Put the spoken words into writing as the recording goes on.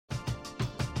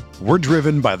We're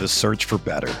driven by the search for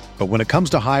better. But when it comes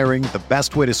to hiring, the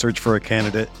best way to search for a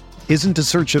candidate isn't to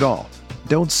search at all.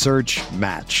 Don't search,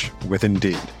 match with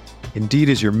Indeed. Indeed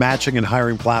is your matching and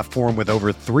hiring platform with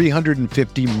over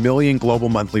 350 million global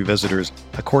monthly visitors,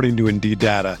 according to Indeed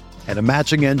data, and a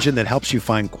matching engine that helps you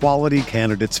find quality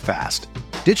candidates fast.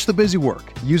 Ditch the busy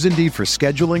work. Use Indeed for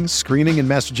scheduling, screening, and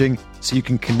messaging so you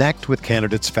can connect with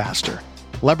candidates faster.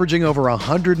 Leveraging over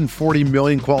 140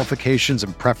 million qualifications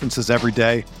and preferences every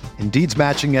day, Indeed's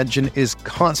matching engine is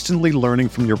constantly learning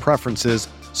from your preferences,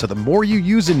 so the more you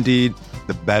use Indeed,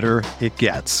 the better it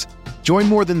gets. Join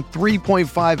more than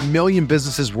 3.5 million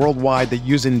businesses worldwide that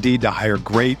use Indeed to hire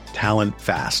great talent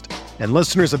fast. And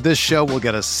listeners of this show will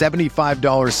get a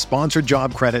 $75 sponsored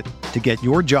job credit to get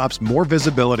your jobs more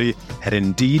visibility at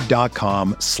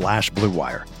Indeed.com/Blue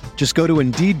Wire. Just go to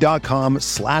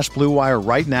Indeed.com/Blue Wire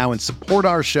right now and support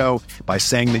our show by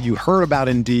saying that you heard about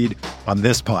Indeed on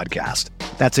this podcast.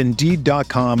 That's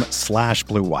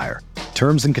Indeed.com/Blue Wire.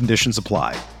 Terms and conditions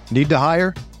apply. Need to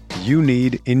hire? You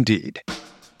need Indeed.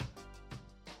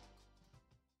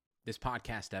 This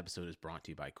podcast episode is brought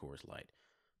to you by Coors Light.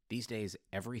 These days,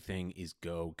 everything is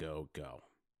go, go, go.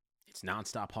 It's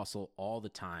nonstop hustle all the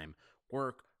time.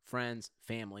 Work, friends,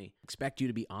 family, expect you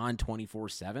to be on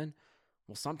 24/7.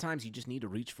 Well, sometimes you just need to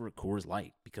reach for a Coors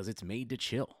Light because it's made to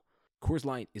chill. Coors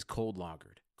Light is cold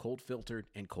lagered, cold filtered,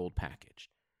 and cold packaged.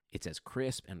 It's as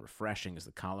crisp and refreshing as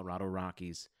the Colorado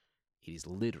Rockies. It is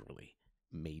literally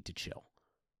made to chill.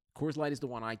 Coors Light is the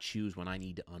one I choose when I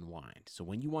need to unwind. So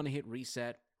when you want to hit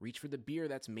reset, reach for the beer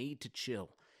that's made to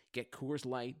chill. Get Coors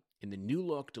Light in the new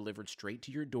look delivered straight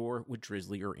to your door with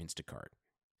Drizzly or Instacart.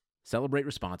 Celebrate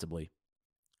responsibly.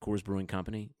 Coors Brewing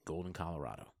Company, Golden,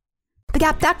 Colorado. The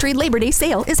Gap Factory Labor Day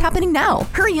sale is happening now.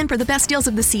 Hurry in for the best deals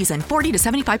of the season, 40 to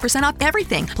 75% off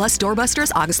everything. Plus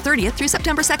doorbusters August 30th through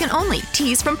September 2nd only.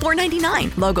 Tees from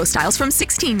 $4.99, logo styles from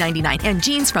 $16.99, and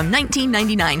jeans from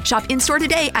 $19.99. Shop in-store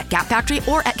today at Gap Factory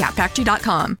or at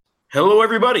gapfactory.com. Hello,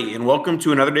 everybody, and welcome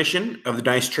to another edition of the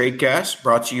Dynasty Tradecast,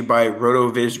 brought to you by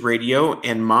RotoViz Radio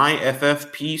and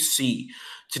MyFFPC.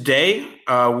 Today,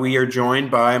 we are joined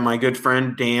by my good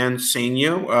friend Dan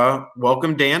Sainio.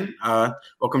 Welcome, Dan.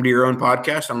 Welcome to your own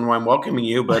podcast. I don't know why I'm welcoming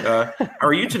you, but how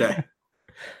are you today?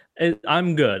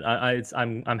 I'm good.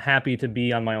 I'm happy to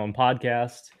be on my own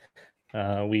podcast.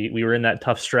 We were in that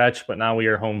tough stretch, but now we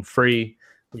are home free.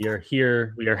 We are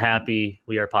here. We are happy.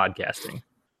 We are podcasting.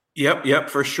 Yep,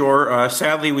 for sure.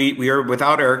 Sadly, we are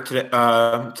without Eric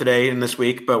today and this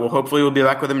week, but hopefully we'll be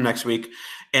back with him next week.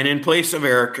 And in place of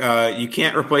Eric, you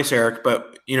can't replace Eric,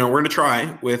 but we're going to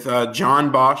try with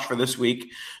John Bosch for this week.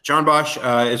 John Bosch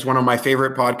is one of my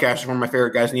favorite podcasters, one of my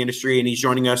favorite guys in the industry, and he's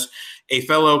joining us, a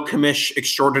fellow commish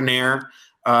extraordinaire,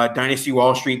 Dynasty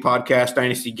Wall Street podcast,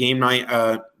 Dynasty Game Night.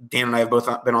 Dan and I have both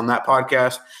been on that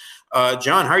podcast.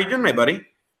 John, how are you doing, my buddy?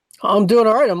 I'm doing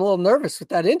all right. I'm a little nervous with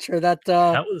that intro. That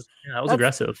was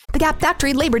aggressive. The Gap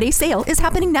Factory Labor Day sale is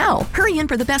happening now. Hurry in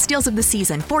for the best deals of the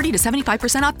season, 40 to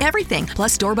 75% off everything.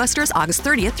 Plus doorbusters August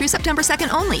 30th through September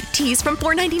 2nd only. Tees from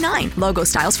 $4.99, logo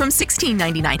styles from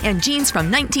 $16.99, and jeans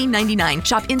from $19.99.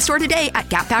 Shop in-store today at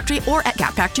Gap Factory or at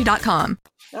gapfactory.com.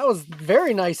 That was a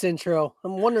very nice intro.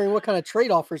 I'm wondering what kind of trade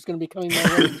offer is going to be coming my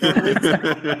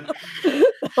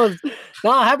way.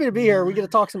 No, happy to be here. We get to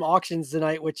talk some auctions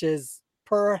tonight, which is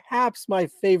perhaps my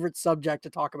favorite subject to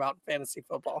talk about in fantasy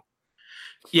football.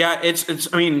 Yeah,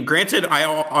 it's. I mean, granted,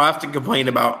 I'll have to complain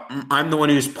about. I'm the one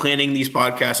who's planning these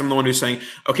podcasts. I'm the one who's saying,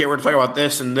 okay, we're going to talk about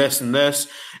this and this and this.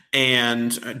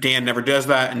 And Dan never does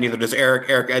that, and neither does Eric.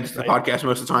 Eric edits the podcast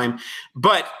most of the time.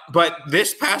 But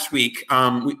this past week,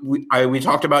 we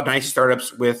talked about Dynasty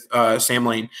startups with Sam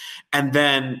Lane, and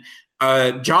then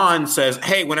John says,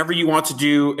 hey, whenever you want to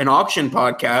do an auction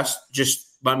podcast, just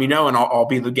let me know, and I'll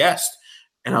be the guest.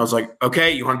 And I was like, okay,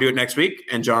 you want to do it next week?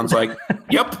 And John's like,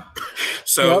 yep.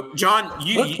 So, yep. John,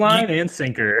 you line and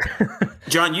sinker.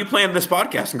 John, you planned this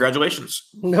podcast. Congratulations.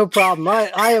 No problem.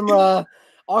 I am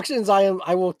auctions. I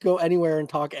will go anywhere and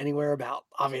talk anywhere about.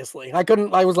 Obviously, I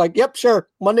was like, yep, sure.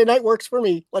 Monday night works for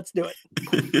me. Let's do it.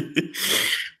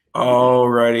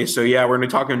 Alrighty. So yeah, we're going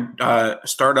to be talking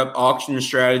startup auction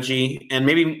strategy, and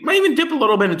maybe might even dip a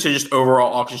little bit into just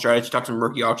overall auction strategy. Talk some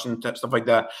rookie auction stuff like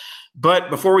that. But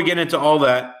before we get into all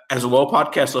that, as a low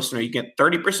podcast listener, you get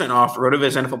 30% off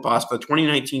RotoViz NFL Pass for the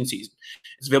 2019 season.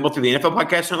 It's available through the NFL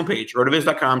Podcast homepage,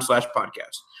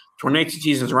 rotoviz.com/podcast. 2019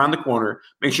 season is around the corner.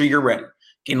 Make sure you're ready.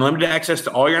 Gain limited access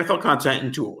to all your NFL content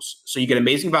and tools, so you get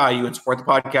amazing value and support the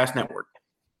podcast network.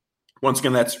 Once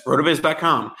again, that's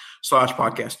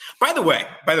rotoviz.com/podcast. By the way,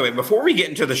 before we get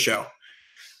into the show,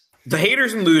 the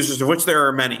haters and losers, of which there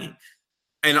are many,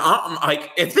 And I'm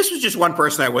like, if this was just one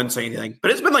person, I wouldn't say anything.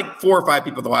 But it's been like 4 or 5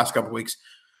 people the last couple of weeks.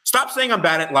 Stop saying I'm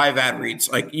bad at live ad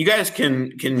reads. Like, you guys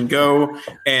can go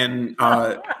and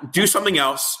do something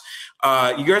else.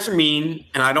 You guys are mean,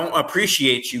 and I don't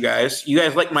appreciate you guys. You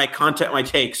guys like my content, my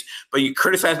takes, but you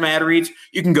criticize my ad reads.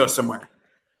 You can go somewhere.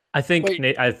 I think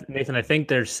Nathan, I think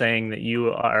they're saying that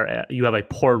you have a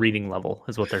poor reading level,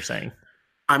 is what they're saying.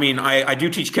 I mean, I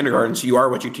do teach kindergarten, so you are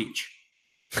what you teach.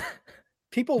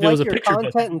 People like your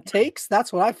content and takes.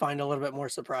 That's what I find a little bit more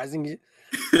surprising.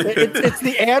 It's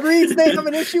the ad reads they have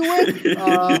an issue with.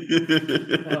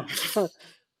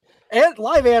 And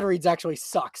live ad reads actually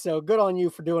suck. So good on you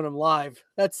for doing them live.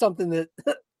 That's something that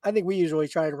I think we usually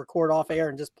try to record off air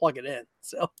and just plug it in.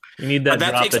 So you need that.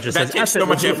 That takes so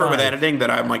much effort with editing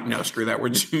that I'm like, no, screw that. We're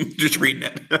just reading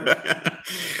it.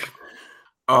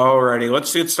 Alrighty,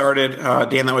 let's get started.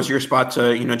 Dan, that was your spot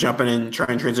to jump in and try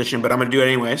and transition, but I'm going to do it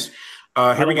anyways.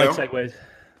 Here we go. Segues.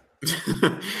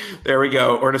 There we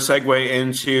go. We're going to segue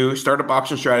into startup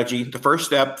auction strategy. The first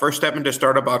step into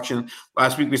startup auction.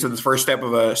 Last week we said the first step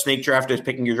of a snake draft is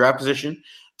picking your draft position.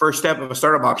 First step of a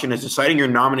startup auction is deciding your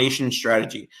nomination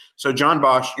strategy. So, John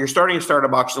Bosch, you're starting a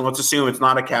startup auction. Let's assume it's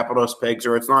not a capitalist pigs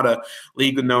or it's not a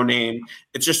league with no name.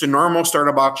 It's just a normal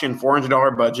startup auction,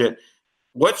 $400 budget.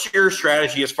 What's your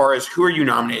strategy as far as who are you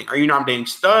nominating? Are you nominating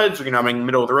studs? Are you nominating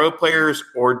middle of the road players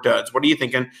or duds? What are you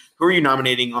thinking? Who are you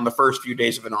nominating on the first few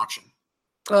days of an auction?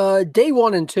 Day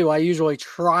 1 and 2, I usually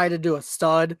try to do a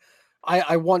stud.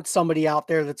 I want somebody out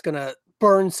there that's going to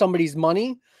burn somebody's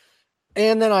money.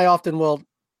 And then I often will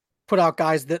put out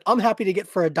guys that I'm happy to get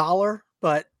for $1,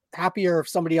 but happier if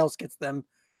somebody else gets them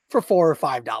for $4 or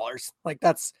 $5. Like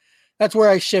that's where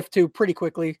I shift to pretty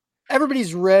quickly.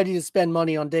 Everybody's ready to spend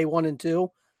money on day 1 and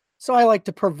 2. So I like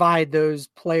to provide those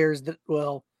players that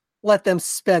will let them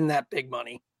spend that big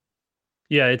money.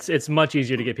 Yeah, it's much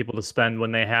easier to get people to spend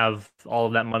when they have all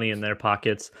of that money in their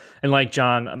pockets. And like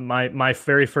John, my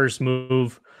very first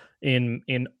move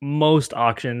in most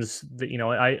auctions, that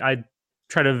I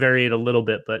try to vary it a little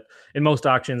bit, but in most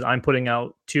auctions, I'm putting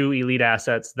out 2 elite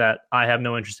assets that I have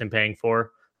no interest in paying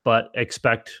for, but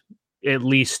expect at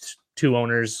least 2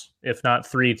 owners, if not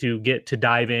 3, to get to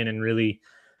dive in and really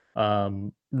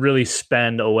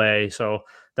spend away. So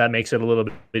that makes it a little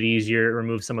bit easier. It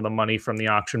removes some of the money from the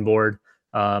auction board.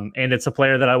 And it's a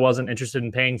player that I wasn't interested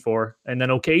in paying for. And then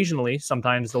occasionally,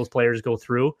 sometimes those players go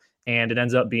through and it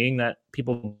ends up being that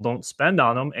people don't spend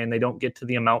on them and they don't get to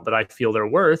the amount that I feel they're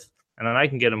worth. And then I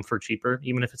can get them for cheaper,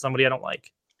 even if it's somebody I don't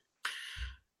like.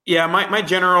 Yeah, my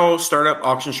general startup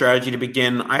auction strategy to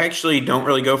begin, I actually don't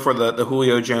really go for the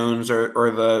Julio Jones or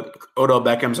the Odell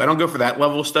Beckhams. I don't go for that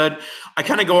level stud. I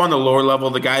kind of go on the lower level,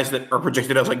 the guys that are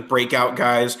projected as like breakout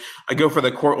guys. I go for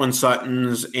the Cortland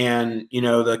Suttons and,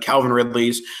 the Calvin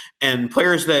Ridleys and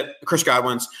players that Chris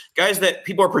Godwin's, guys that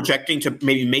people are projecting to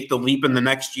maybe make the leap in the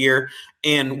next year.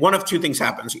 And one of 2 things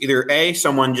happens. Either A,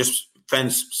 someone just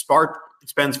spends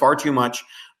far too much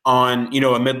on,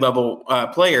 a mid-level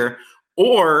player,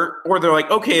 or they're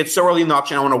like, okay, it's so early in the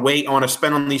auction, I want to wait, I want to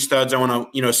spend on these studs, I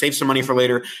want to, save some money for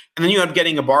later. And then you end up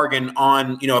getting a bargain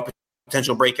on, a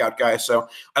potential breakout guy. So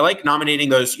I like nominating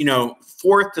those,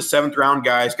 4th to 7th round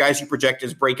guys you project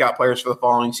as breakout players for the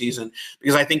following season,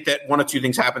 because I think that one of 2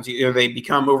 things happens. Either they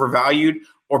become overvalued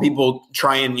or people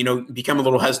try and, become a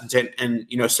little hesitant and,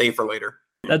 save for later.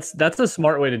 That's a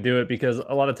smart way to do it, because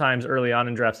a lot of times early on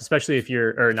in drafts, especially if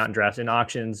you're, or not in drafts, in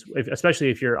auctions, especially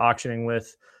if you're auctioning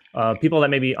with people that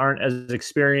maybe aren't as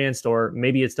experienced, or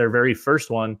maybe it's their very first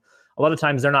one. A lot of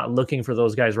times they're not looking for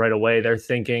those guys right away. They're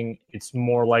thinking it's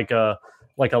more like a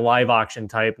live auction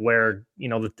type where,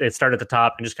 they start at the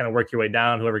top and just kind of work your way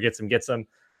down. Whoever gets them, gets them.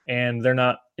 And they're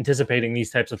not anticipating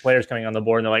these types of players coming on the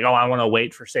board. And they're like, oh, I want to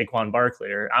wait for Saquon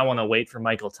Barkley, or I want to wait for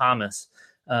Michael Thomas.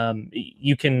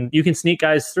 You can sneak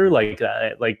guys through like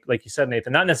that, like you said,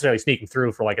 Nathan, not necessarily sneak them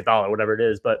through for like $1, whatever it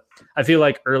is, but I feel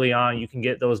like early on you can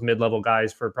get those mid-level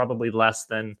guys for probably less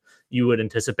than you would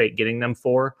anticipate getting them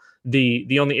for.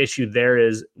 The only issue there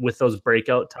is with those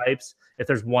breakout types, if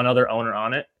there's one other owner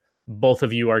on it, both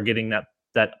of you are getting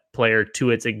that player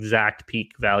to its exact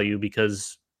peak value,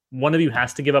 because one of you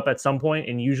has to give up at some point,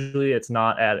 and usually it's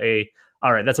not at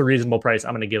all right, that's a reasonable price,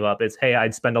 I'm going to give up. It's, hey,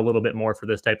 I'd spend a little bit more for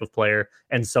this type of player,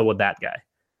 and so would that guy.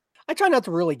 I try not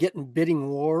to really get in bidding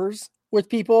wars with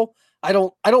people. I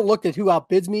don't look at who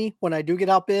outbids me when I do get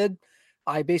outbid.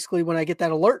 I basically, when I get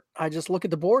that alert, I just look at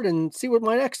the board and see what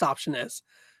my next option is.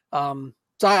 So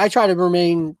I try to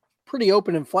remain pretty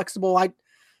open and flexible.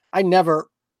 I never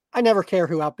care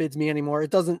who outbids me anymore.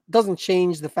 It doesn't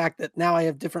change the fact that now I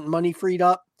have different money freed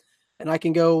up, and I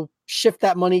can go shift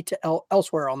that money to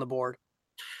elsewhere on the board.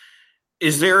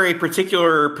 is there a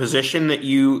particular position that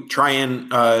you try and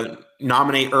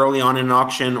nominate early on in an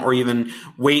auction, or even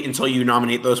wait until you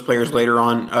nominate those players later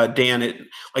on? Dan,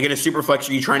 like in a super flex,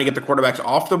 are you trying to get the quarterbacks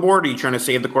off the board? Are you trying to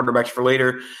save the quarterbacks for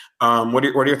later? What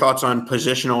are your thoughts on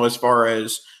positional as far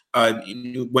as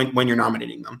when you're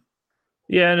nominating them?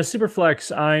 Yeah, in a super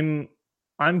flex, I'm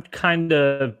kind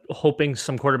of hoping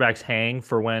some quarterbacks hang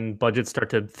for when budgets start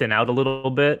to thin out a little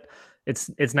bit.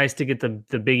 It's nice to get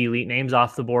the big elite names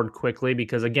off the board quickly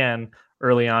because, again,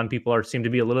 early on, people seem to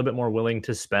be a little bit more willing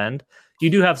to spend. You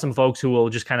do have some folks who will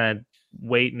just kind of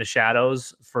wait in the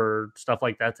shadows for stuff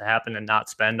like that to happen and not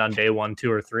spend on day 1,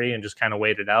 2, or 3 and just kind of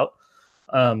wait it out.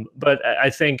 But I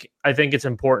think it's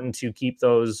important to keep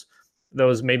those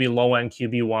maybe low end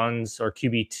QB1s or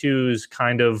QB2s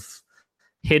kind of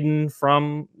hidden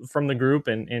from the group,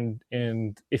 and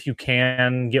if you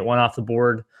can get one off the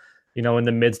board, in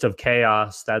the midst of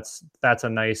chaos, that's a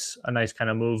nice kind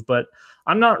of move. But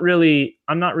I'm not really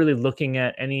looking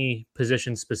at any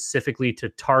position specifically to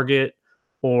target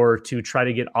or to try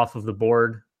to get off of the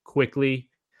board quickly.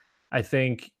 I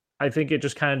think it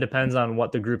just kind of depends on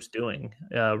what the group's doing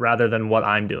rather than what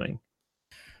I'm doing.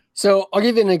 So I'll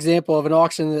give you an example of an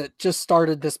auction that just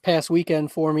started this past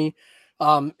weekend for me.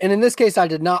 And in this case, I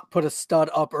did not put a stud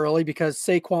up early because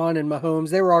Saquon and Mahomes,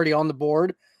 they were already on the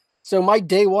board. So my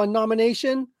day 1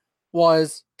 nomination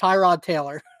was Tyrod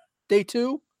Taylor. Day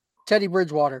 2, Teddy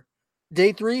Bridgewater.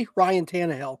 Day 3, Ryan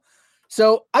Tannehill.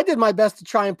 So I did my best to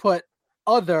try and put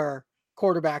other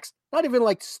quarterbacks, not even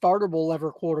like startable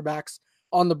level quarterbacks,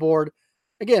 on the board.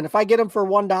 Again, if I get them for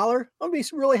 $1, I'll be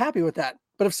really happy with that.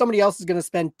 But if somebody else is going to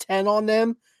spend 10 on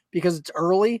them because it's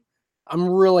early, I'm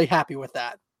really happy with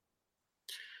that.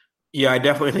 Yeah, I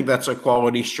definitely think that's a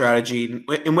quality strategy.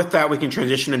 And with that, we can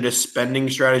transition into spending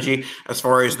strategy as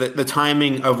far as the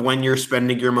timing of when you're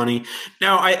spending your money.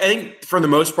 Now, I think for the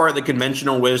most part, the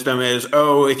conventional wisdom is,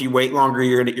 if you wait longer,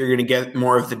 you're going to get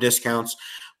more of the discounts.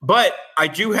 But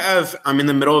I'm in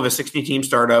the middle of a 60-team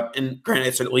startup, and granted,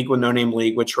 it's a league with no name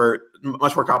league, which are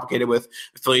much more complicated with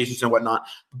affiliations and whatnot.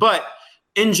 But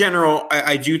in general,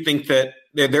 I do think that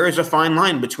there is a fine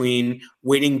line between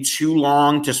waiting too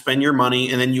long to spend your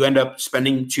money and then you end up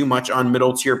spending too much on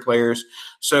middle tier players.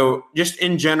 So just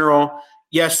in general,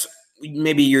 yes,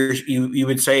 maybe you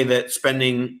would say that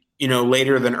spending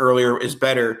later than earlier is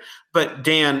better. But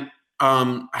Dan,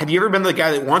 have you ever been the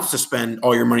guy that wants to spend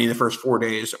all your money in the first 4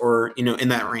 days or in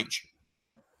that range?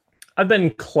 I've been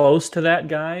close to that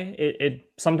guy.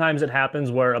 It sometimes it happens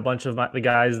where a bunch of the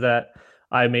guys that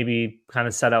I maybe kind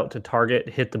of set out to target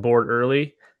hit the board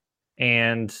early.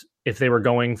 And if they were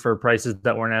going for prices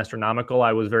that weren't astronomical,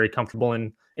 I was very comfortable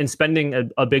in spending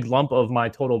a big lump of my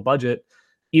total budget,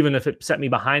 even if it set me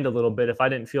behind a little bit. If I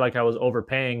didn't feel like I was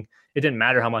overpaying, it didn't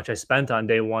matter how much I spent on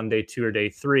day 1, day 2, or day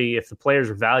 3. If the players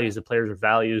are values, the players are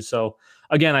values. So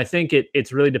again, I think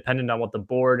it's really dependent on what the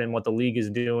board and what the league is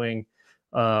doing.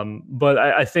 But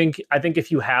I think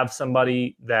if you have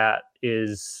somebody that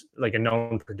is like a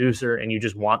known producer and you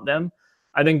just want them,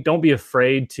 I think don't be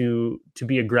afraid to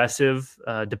be aggressive,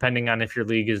 depending on if your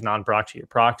league is non-proxy or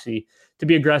proxy, to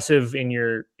be aggressive in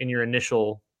your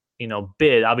initial,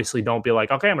 bid. Obviously don't be like,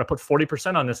 okay, I'm going to put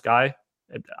 40% on this guy.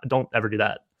 Don't ever do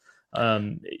that.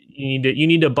 You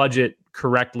need to budget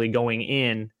correctly going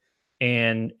in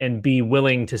and be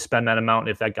willing to spend that amount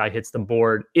if that guy hits the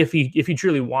board, if you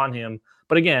truly want him.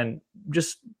 But again,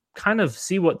 just kind of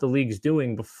see what the league's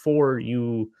doing before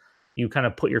you kind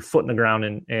of put your foot in the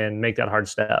ground and make that hard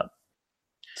step.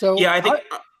 So yeah, I think.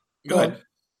 Go ahead.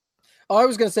 I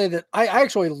was going to say that I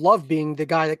actually love being the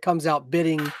guy that comes out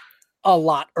bidding a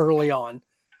lot early on.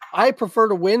 I prefer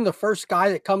to win the first guy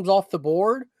that comes off the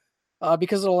board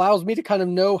because it allows me to kind of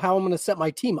know how I'm going to set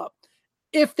my team up.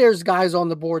 If there's guys on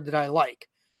the board that I like,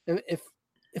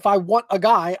 if I want a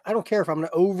guy, I don't care if I'm going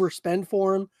to overspend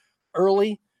for him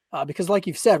early, because like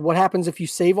you've said, what happens if you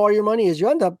save all your money is you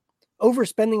end up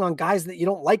overspending on guys that you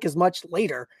don't like as much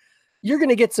later. You're going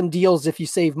to get some deals if you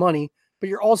save money, but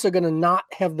you're also going to not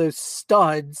have those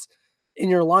studs in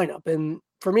your lineup. And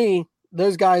for me,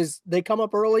 those guys, they come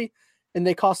up early and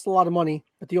they cost a lot of money,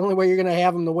 but the only way you're going to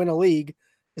have them to win a league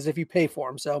is if you pay for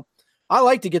them. So I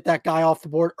like to get that guy off the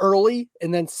board early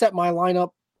and then set my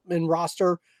lineup and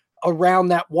roster around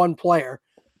that one player.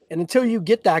 And until you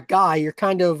get that guy, you're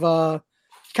kind of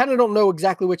don't know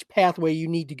exactly which pathway you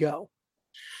need to go.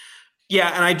 Yeah,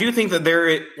 and I do think that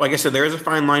like I said, there is a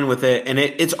fine line with it, and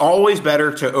it's always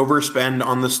better to overspend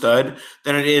on the stud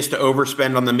than it is to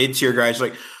overspend on the mid-tier guys.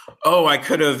 Like, I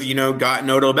could have, gotten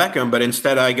Odell Beckham, but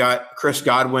instead I got Chris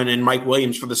Godwin and Mike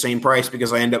Williams for the same price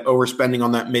because I end up overspending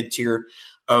on that mid-tier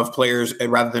of players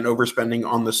rather than overspending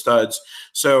on the studs.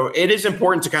 So it is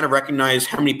important to kind of recognize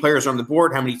how many players are on the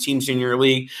board, how many teams in your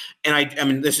league. And I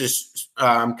mean, this is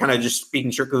kind of just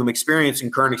speaking strictly from experience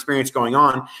and current experience going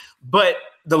on. But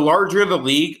the larger the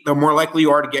league, the more likely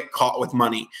you are to get caught with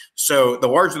money. So the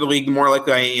larger the league, the more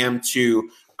likely I am to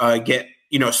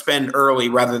spend early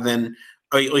rather than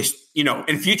at least,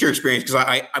 in future experience. Because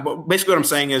I basically what I'm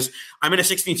saying is I'm in a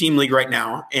 16-team league right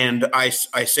now, and I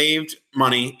saved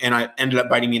money, and I ended up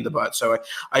biting me in the butt. So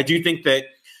I do think that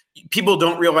people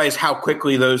don't realize how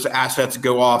quickly those assets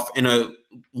go off in a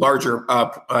larger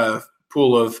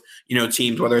pool of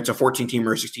teams, whether it's a 14-teamer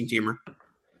or a 16-teamer.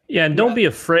 Yeah, and don't be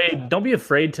afraid. Don't be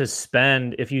afraid to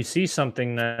spend if you see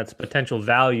something that's potential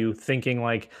value. Thinking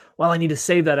like, well, I need to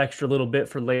save that extra little bit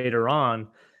for later on.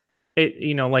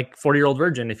 It like 40-year-old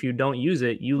virgin. If you don't use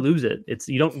it, you lose it.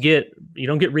 You don't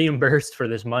get reimbursed for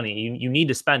this money. You need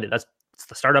to spend it. It's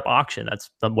the startup auction. That's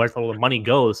where all the money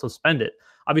goes. So spend it.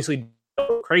 Obviously, don't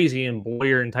go crazy and blow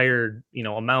your entire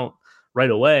amount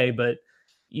right away, but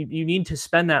you need to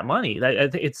spend that money.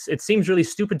 It seems really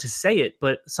stupid to say it,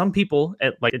 but some people,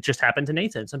 like it just happened to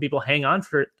Nathan, some people hang on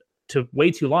for it to way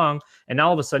too long, and now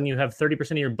all of a sudden you have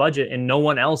 30% of your budget and no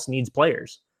one else needs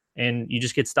players, and you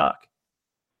just get stuck.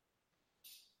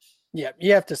 Yeah,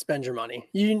 you have to spend your money.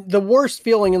 The worst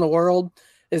feeling in the world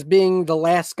is being the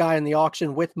last guy in the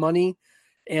auction with money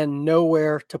and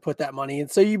nowhere to put that money.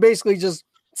 And so you basically just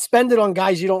spend it on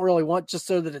guys you don't really want just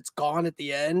so that it's gone at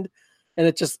the end. And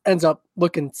it just ends up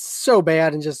looking so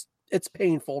bad and it's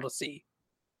painful to see.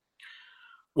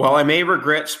 Well, I may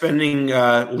regret spending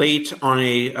late on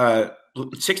a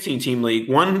 16-team league.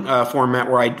 One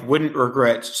format where I wouldn't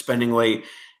regret spending late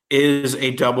is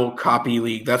a double copy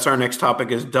league. That's our next topic,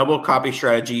 is double copy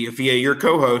strategy. Via your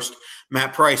co-host,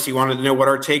 Matt Price, he wanted to know what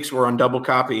our takes were on double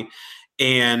copy.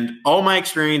 And all my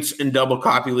experience in double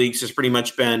copy leagues has pretty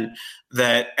much been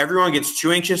that everyone gets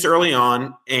too anxious early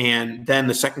on, and then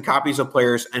the second copies of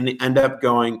players end up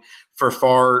going for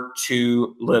far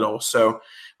too little. So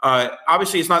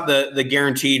obviously it's not the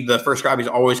guaranteed the first copy is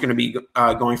always going to be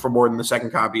going for more than the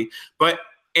second copy. But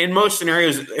in most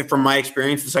scenarios, from my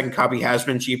experience, the second copy has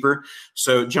been cheaper.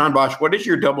 So, John Bosch, what is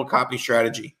your double copy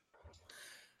strategy?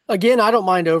 Again, I don't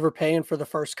mind overpaying for the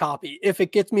first copy if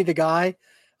it gets me the guy,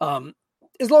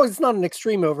 as long as it's not an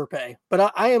extreme overpay.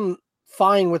 But I am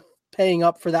fine with paying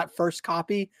up for that first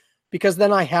copy because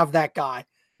then I have that guy,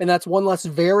 and that's one less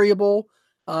variable,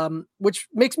 which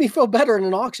makes me feel better in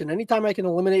an auction. Anytime I can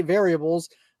eliminate variables,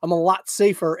 I'm a lot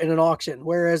safer in an auction.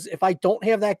 Whereas if I don't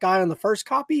have that guy on the first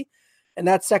copy, and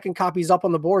that second copy is up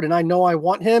on the board and I know I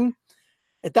want him,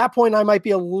 at that point, I might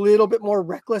be a little bit more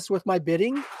reckless with my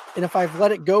bidding. And if I've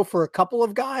let it go for a couple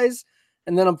of guys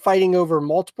and then I'm fighting over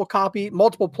multiple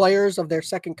players of their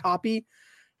second copy,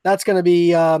 that's going to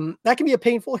be, that can be a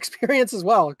painful experience as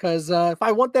well. Because if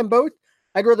I want them both,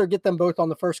 I'd rather get them both on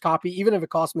the first copy, even if it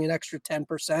costs me an extra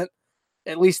 10%.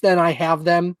 At least then I have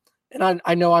them and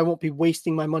I know I won't be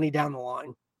wasting my money down the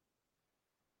line.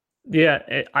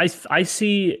 Yeah, I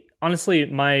see. Honestly,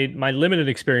 my limited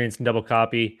experience in double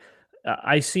copy,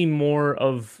 I see more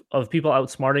of people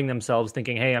outsmarting themselves,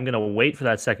 thinking, "Hey, I'm going to wait for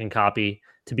that second copy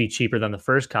to be cheaper than the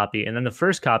first copy," and then the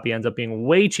first copy ends up being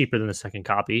way cheaper than the second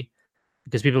copy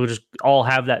because people just all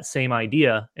have that same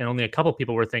idea, and only a couple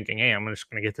people were thinking, "Hey, I'm just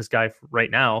going to get this guy right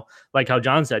now." Like how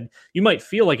John said, you might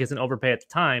feel like it's an overpay at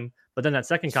the time, but then that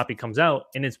second copy comes out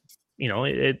and it's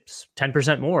it's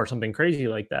 10% more or something crazy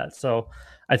like that. So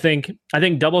I think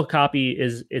double copy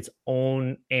is its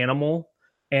own animal.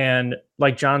 And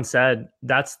like John said,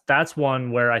 that's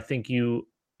one where I think you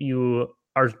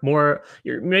are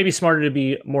you're maybe smarter to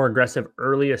be more aggressive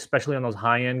early, especially on those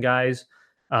high end guys.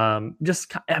 That's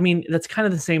kind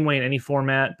of the same way in any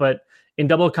format, but in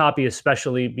double copy,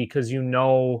 especially because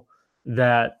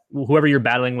that whoever you're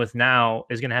battling with now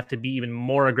is going to have to be even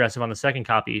more aggressive on the second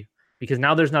copy, because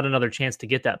now there's not another chance to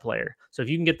get that player. So if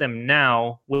you can get them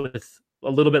now with a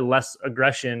little bit less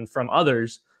aggression from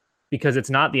others, because it's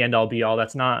not the end all be all,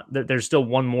 there's still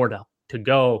one more to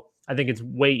go. I think it's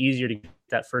way easier to get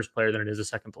that first player than it is a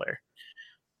second player.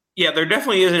 Yeah, there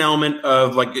definitely is an element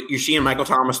of like you're seeing Michael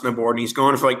Thomas on the board and he's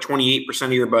going for like 28%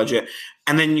 of your budget.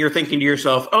 And then you're thinking to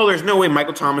yourself, oh, there's no way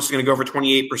Michael Thomas is going to go for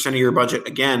 28% of your budget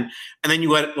again. And then you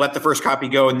let the first copy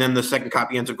go, and then the second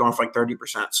copy ends up going for like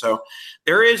 30%. So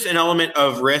there is an element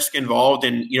of risk involved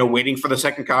in, waiting for the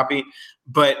second copy.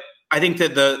 But I think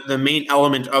that the main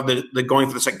element of the going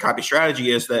for the second copy strategy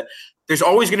is that there's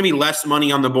always going to be less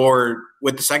money on the board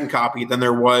with the second copy than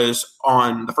there was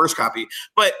on the first copy.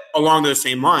 But along those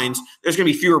same lines, there's going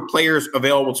to be fewer players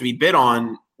available to be bid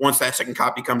on once that second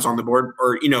copy comes on the board,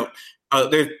 or,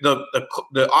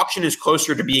 the auction is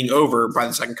closer to being over by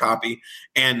the second copy,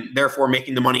 and therefore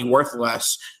making the money worth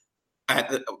less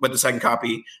with the second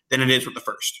copy than it is with the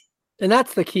first. And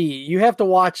that's the key. You have to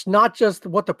watch not just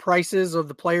what the prices of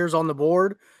the players on the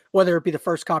board, whether it be the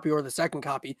first copy or the second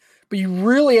copy, but you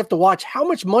really have to watch how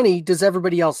much money does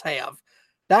everybody else have.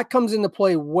 That comes into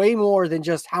play way more than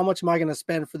just how much am I going to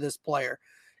spend for this player.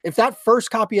 If that first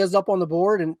copy is up on the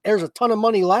board and there's a ton of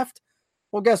money left,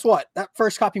 well, guess what? That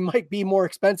first copy might be more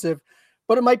expensive,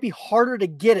 but it might be harder to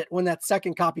get it when that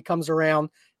second copy comes around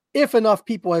if enough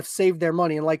people have saved their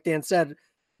money. And like Dan said,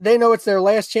 they know it's their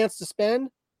last chance to spend,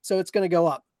 so it's going to go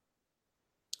up.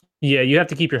 Yeah, you have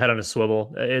to keep your head on a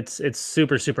swivel. It's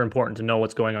super, super important to know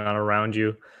what's going on around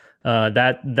you.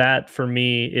 That for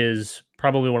me is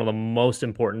probably one of the most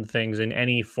important things in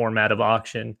any format of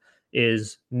auction,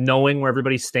 is knowing where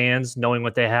everybody stands, knowing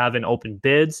what they have in open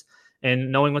bids,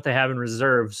 and knowing what they have in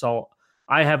reserve. So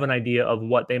I have an idea of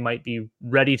what they might be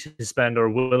ready to spend or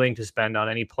willing to spend on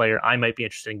any player I might be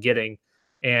interested in getting.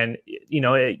 And,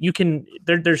 you can,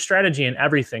 there's strategy in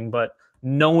everything, but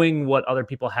knowing what other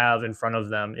people have in front of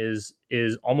them is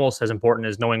almost as important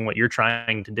as knowing what you're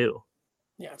trying to do.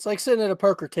 Yeah, it's like sitting at a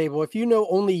poker table. If you know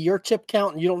only your chip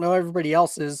count and you don't know everybody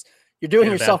else's, you're doing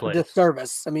yourself a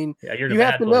disservice. I mean, you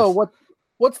have to know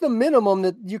what's the minimum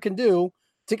that you can do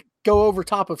to go over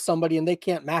top of somebody and they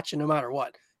can't match you no matter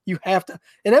what. You have to.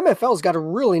 And MFL's got a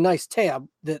really nice tab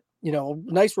that,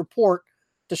 nice report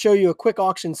to show you a quick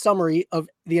auction summary of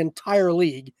the entire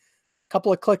league. A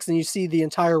couple of clicks and you see the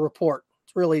entire report.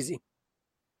 It's real easy.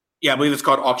 Yeah, I believe it's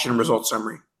called Auction Results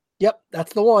Summary. Yep,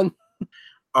 that's the one.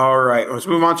 All right, let's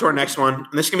move on to our next one.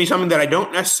 This can be something that I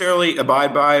don't necessarily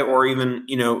abide by or even,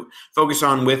 focus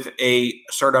on with a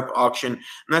startup auction, and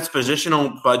that's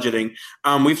positional budgeting.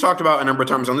 We've talked about a number of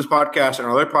times on this podcast and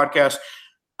other podcasts.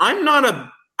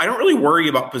 I don't really worry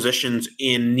about positions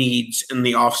in needs in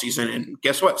the offseason. And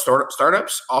guess what?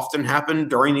 Startups often happen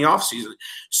during the offseason.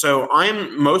 So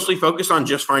I'm mostly focused on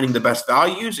just finding the best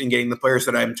values and getting the players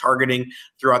that I'm targeting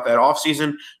throughout that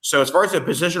offseason. So as far as a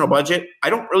positional budget,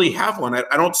 I don't really have one.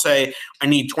 I don't say I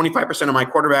need 25% of my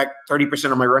quarterback,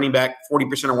 30% of my running back,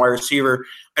 40% of wide receiver.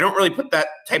 I don't really put that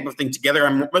type of thing together.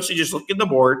 I'm mostly just looking at the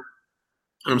board.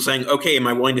 And I'm saying, okay, am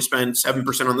I willing to spend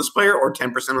 7% on this player or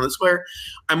 10% on this player?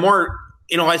 I'm more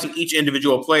analyzing each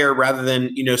individual player rather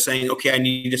than, saying, okay, I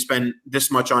need to spend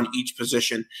this much on each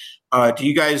position. Do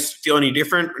you guys feel any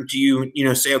different? Or do you,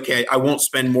 say, okay, I won't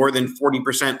spend more than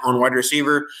 40% on wide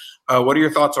receiver? What are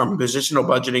your thoughts on positional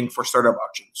budgeting for startup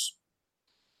auctions?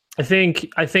 I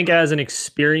think as an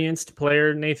experienced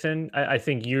player, Nathan, I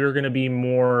think you're going to be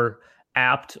more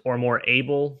apt or more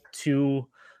able to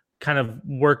kind of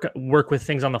work with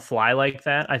things on the fly like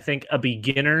that. I think a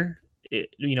beginner,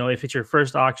 if it's your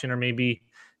first auction or maybe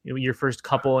your first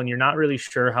couple and you're not really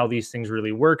sure how these things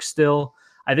really work still,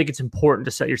 I think it's important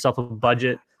to set yourself a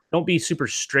budget. Don't be super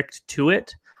strict to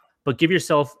it, but give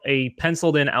yourself a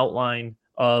penciled in outline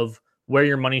of where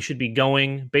your money should be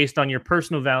going based on your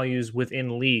personal values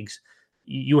within leagues.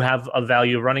 You have a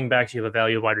value of running backs, you have a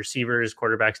value of wide receivers,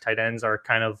 quarterbacks, tight ends are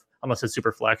kind of, unless it's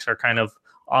super flex, are kind of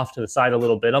off to the side a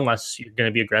little bit, unless you're going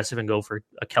to be aggressive and go for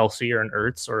a Kelsey or an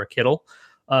Ertz or a Kittle.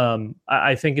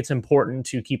 I think it's important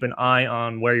to keep an eye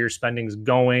on where your spending's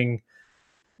going.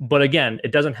 But again,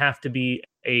 it doesn't have to be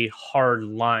a hard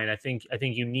line. I think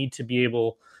you need to be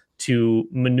able to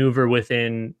maneuver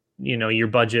within, your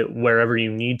budget wherever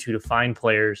you need to find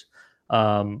players.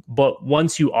 But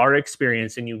once you are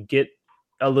experienced and you get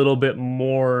a little bit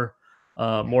more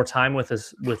time with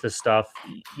this stuff,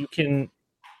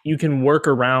 you can work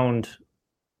around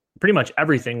pretty much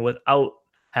everything without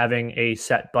having a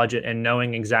set budget and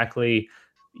knowing exactly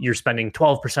you're spending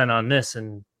 12% on this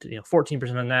and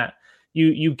 14% on that.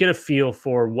 You get a feel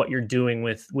for what you're doing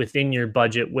within your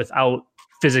budget without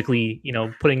physically,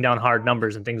 putting down hard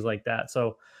numbers and things like that.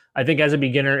 So I think as a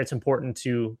beginner, it's important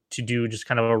to do just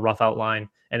kind of a rough outline.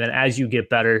 And then as you get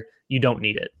better, you don't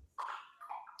need it.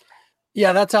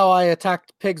 Yeah, that's how I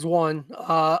attacked Pigs 1.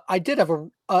 I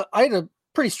had a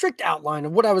pretty strict outline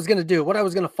of what I was going to do, what I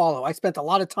was going to follow. I spent a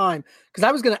lot of time because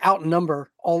I was going to outnumber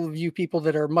all of you people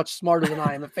that are much smarter than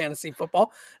I am at fantasy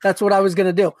football. That's what I was going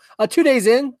to do. 2 days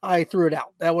in, I threw it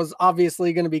out. That was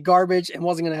obviously going to be garbage and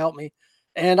wasn't going to help me.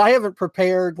 And I haven't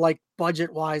prepared like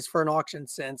budget wise for an auction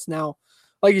since. Now,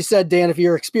 like you said, Dan, if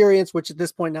you're experienced, which at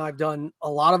this point now I've done a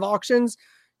lot of auctions,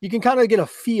 you can kind of get a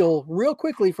feel real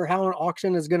quickly for how an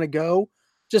auction is going to go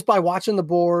just by watching the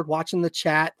board, watching the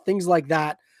chat, things like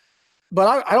that.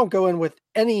 But I don't go in with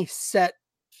any set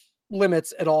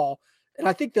limits at all. And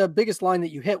I think the biggest line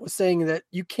that you hit was saying that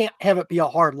you can't have it be a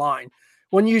hard line.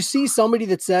 when you see somebody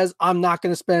that says, I'm not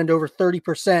going to spend over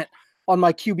 30% on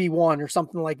my QB1 or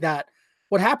something like that,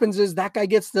 what happens is that guy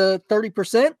gets the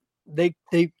 30%,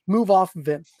 they move off of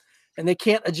him and they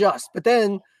can't adjust. But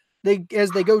then as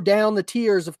they go down the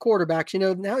tiers of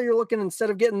quarterbacks, now you're looking, instead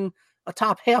of getting a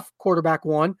top half quarterback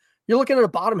one, you're looking at a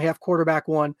bottom half quarterback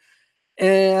one.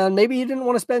 And maybe you didn't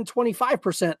want to spend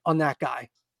 25% on that guy,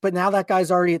 but now that guy's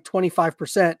already at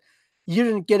 25%. You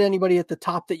didn't get anybody at the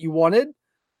top that you wanted.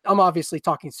 I'm obviously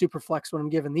talking super flex when I'm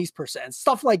giving these percents,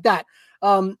 stuff like that.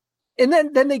 And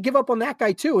then they give up on that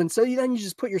guy too. And so then you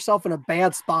just put yourself in a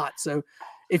bad spot. So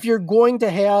if you're going to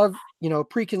have, a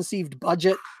preconceived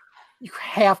budget, you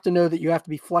have to know that you have to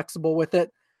be flexible with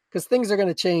it, because things are going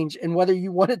to change. And whether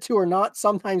you want it to or not,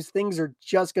 sometimes things are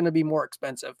just going to be more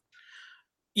expensive.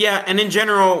 Yeah, and in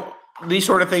general, these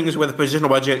sort of things with a positional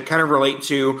budget kind of relate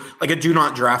to like a do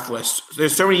not draft list.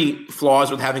 There's so many flaws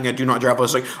with having a do not draft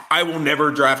list. Like, I will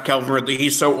never draft Calvin Ridley.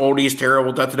 He's so old. He's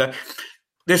terrible. Da, da, da.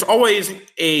 There's always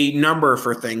a number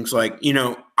for things. Like,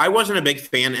 I wasn't a big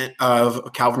fan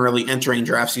of Calvin Ridley entering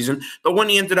draft season, but when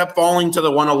he ended up falling to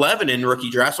the 111 in rookie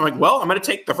drafts, I'm like, well, I'm going to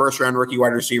take the first round rookie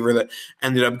wide receiver that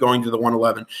ended up going to the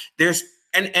 111. There's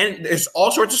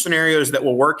all sorts of scenarios that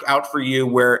will work out for you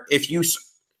where if you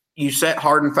set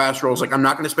hard and fast rules, like I'm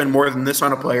not going to spend more than this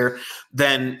on a player,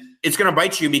 then it's going to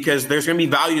bite you, because there's going to be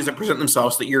values that present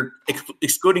themselves that you're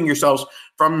excluding yourselves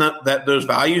from those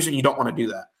values, and you don't want to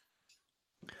do that.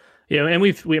 Yeah, and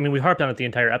we harped on it the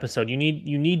entire episode. You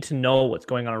need to know what's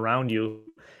going on around you,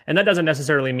 and that doesn't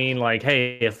necessarily mean like,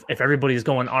 hey, if everybody's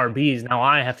going RBs, now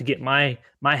I have to get my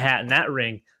hat in that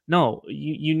ring. No,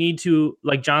 you need to,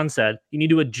 like John said, you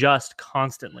need to adjust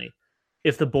constantly.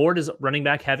 If the board is running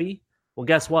back heavy, well,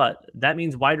 guess what? That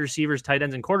means wide receivers, tight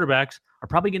ends, and quarterbacks are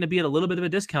probably going to be at a little bit of a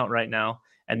discount right now,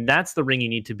 and that's the ring you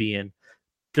need to be in.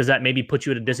 Does that maybe put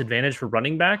you at a disadvantage for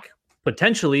running back?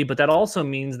 Potentially, but that also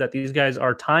means that these guys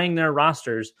are tying their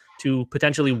rosters to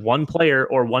potentially one player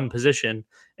or one position.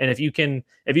 And if you can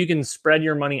spread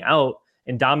your money out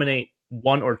and dominate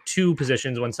one or two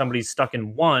positions when somebody's stuck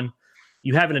in one,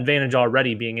 you have an advantage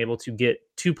already, being able to get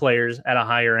two players at a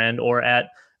higher end or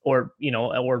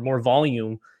more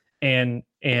volume. And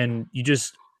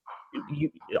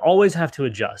you always have to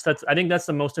adjust. I think that's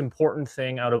the most important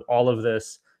thing out of all of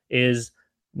this, is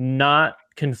not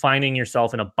confining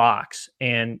yourself in a box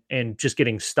and just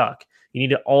getting stuck. You need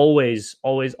to always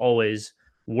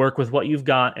work with what you've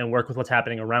got and work with what's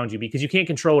happening around you, because you can't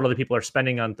control what other people are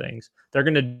spending on things. They're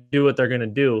going to do what they're going to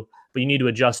do, but you need to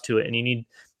adjust to it. And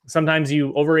sometimes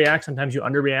you overreact, sometimes you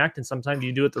underreact, and sometimes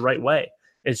you do it the right way.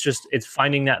 It's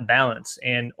finding that balance.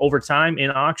 And over time in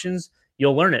auctions,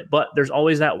 you'll learn it. But there's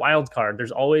always that wild card.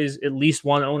 There's always at least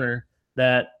one owner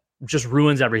that just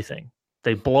ruins everything.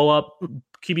 They blow up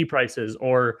QB prices,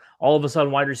 or all of a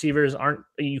sudden wide receivers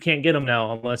you can't get them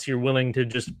now unless you're willing to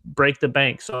just break the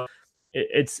bank. So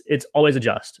it's always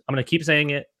adjust. I'm going to keep saying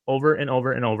it over and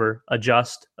over and over.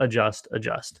 Adjust, adjust,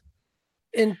 adjust.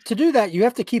 And to do that, you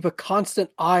have to keep a constant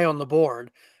eye on the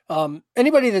board.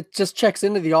 Anybody that just checks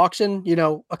into the auction,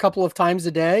 a couple of times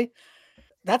a day,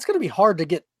 that's going to be hard to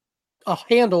get a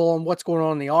handle on what's going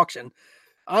on in the auction.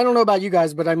 I don't know about you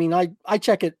guys, but I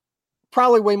check it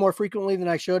probably way more frequently than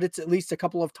I should. It's at least a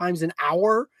couple of times an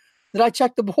hour that I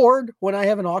check the board when I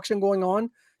have an auction going on,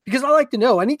 because I like to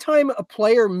know anytime a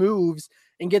player moves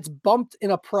and gets bumped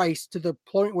in a price to the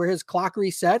point where his clock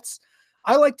resets,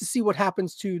 I like to see what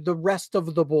happens to the rest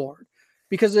of the board.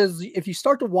 Because if you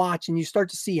start to watch and you start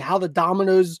to see how the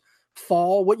dominoes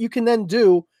fall, what you can then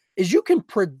do is you can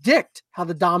predict how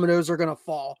the dominoes are going to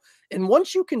fall. And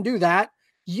once you can do that,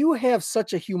 you have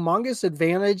such a humongous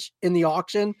advantage in the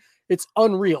auction. It's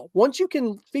unreal. Once you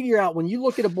can figure out, when you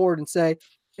look at a board and say,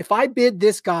 if I bid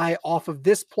this guy off of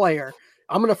this player,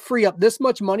 I'm going to free up this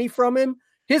much money from him.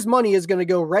 His money is going to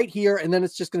go right here, and then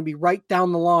it's just going to be right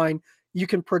down the line. You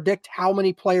can predict how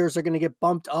many players are going to get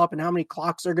bumped up and how many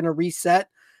clocks are going to reset.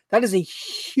 That is a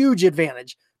huge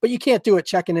advantage, but you can't do it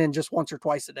checking in just once or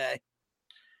twice a day.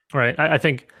 All right. I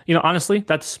think, honestly,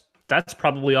 that's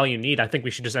probably all you need. I think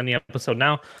we should just end the episode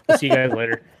now. We'll see you guys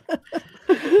later.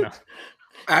 No.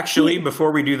 Actually,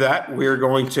 before we do that, we're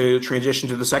going to transition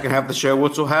to the second half of the show,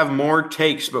 which will have more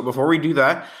takes. But before we do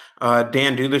that,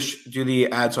 Dan, do the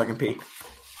ad so I can pee.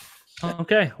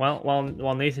 Okay. Well,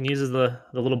 while Nathan uses the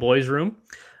little boys' room,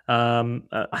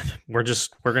 we're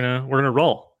gonna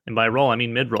roll, and by roll I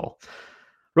mean mid-roll.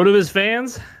 RotoViz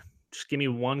fans, just give me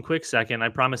one quick second. I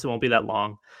promise it won't be that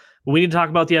long. But we need to talk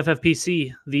about the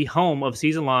FFPC, the home of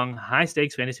season-long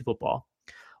high-stakes fantasy football.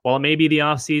 While it may be the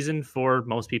off season for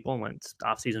most people, and it's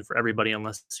off season for everybody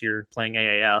unless you're playing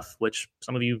AAF, which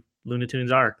some of you Looney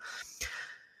Tunes are.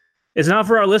 It's not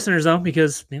for our listeners though,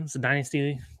 because it's a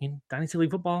Dynasty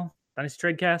League football, Dynasty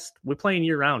Tradecast. We're playing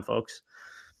year round, folks.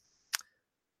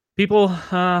 People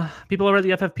over at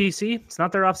the FFPC, it's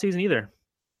not their off season either.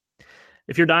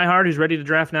 If you're diehard who's ready to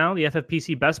draft now, the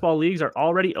FFPC best ball leagues are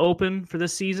already open for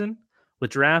this season,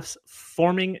 with drafts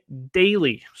forming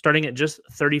daily, starting at just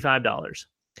 $35.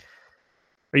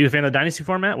 Are you a fan of the Dynasty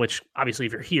format? Which, obviously,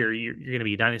 if you're here, you're going to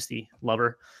be a Dynasty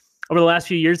lover. Over the last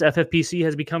few years, FFPC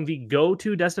has become the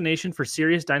go-to destination for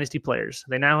serious Dynasty players.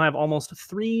 They now have almost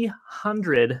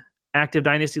 300 active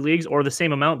Dynasty leagues, or the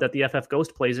same amount that the FF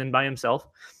Ghost plays in by himself.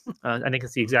 I think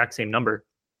it's the exact same number.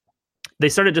 They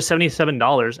start at just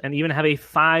 $77 and even have a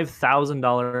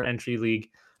 $5,000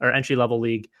 entry level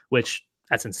league, which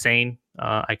that's insane.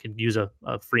 I could use a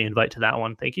free invite to that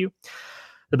one. Thank you.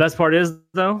 The best part is,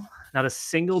 though, not a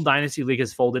single Dynasty league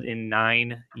has folded in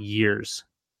 9 years.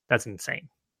 That's insane.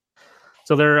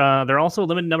 So there are also a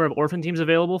limited number of orphan teams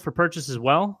available for purchase as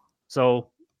well. So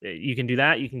you can do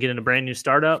that. You can get in a brand new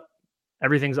startup.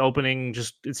 Everything's opening,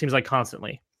 it seems like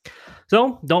constantly.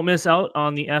 So don't miss out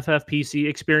on the FFPC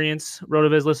experience,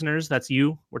 RotoViz listeners. That's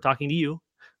you. We're talking to you.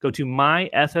 Go to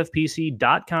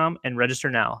myffpc.com and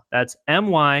register now. That's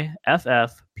myffpc.com,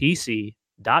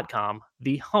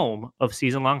 the home of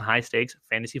season-long high-stakes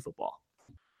fantasy football.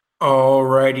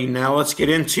 Alrighty, now let's get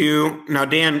into. Now,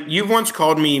 Dan, you've once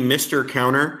called me Mr.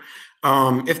 Counter.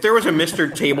 If there was a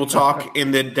Mr. Table Talk in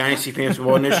the Dynasty fantasy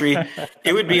football industry,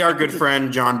 it would be our good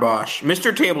friend John Bosch.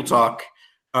 Mr. Table Talk.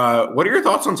 What are your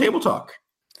thoughts on Table Talk?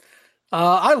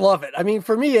 I love it. I mean,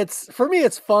 for me,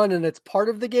 it's fun and it's part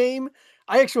of the game.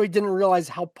 I actually didn't realize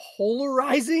how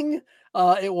polarizing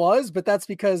it was, but that's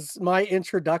because my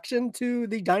introduction to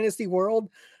the Dynasty world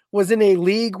was in a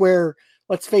league where,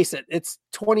 let's face it, it's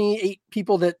 28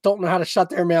 people that don't know how to shut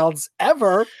their mouths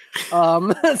ever.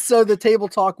 So the Table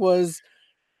Talk was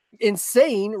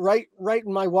insane, right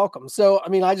in my welcome. So, I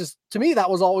mean, to me, that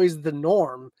was always the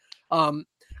norm.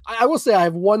 I will say I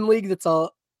have one league that's a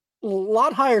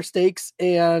lot higher stakes,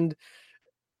 and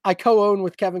I co-own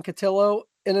with Kevin Cotillo.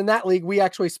 And in that league, we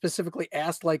actually specifically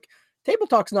asked, Table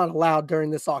Talk's not allowed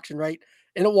during this auction, right?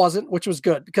 And it wasn't, which was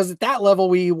good, because at that level,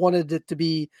 we wanted it to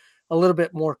be a little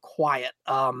bit more quiet.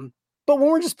 But when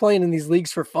we're just playing in these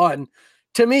leagues for fun,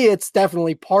 to me, it's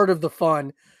definitely part of the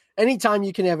fun. Anytime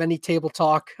you can have any Table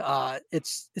Talk,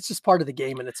 it's just part of the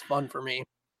game, and it's fun for me.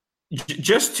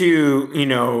 Just to,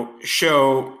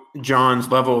 show John's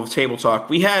level of Table Talk,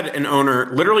 we had an owner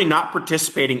literally not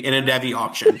participating in a Devy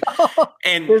auction.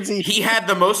 And he had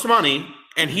the most money,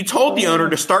 and he told the owner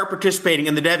to start participating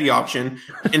in the Devy auction,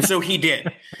 and so he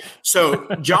did. So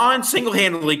John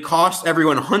single-handedly cost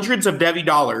everyone hundreds of Devy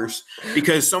dollars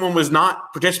because someone was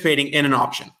not participating in an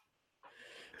auction.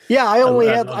 Yeah, I only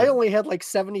had like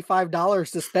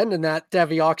 $75 to spend in that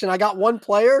Devy auction. I got one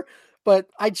player, but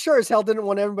I sure as hell didn't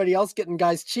want everybody else getting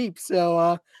guys cheap.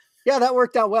 So, yeah, that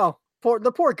worked out well.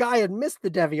 The poor guy had missed the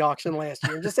Devy auction last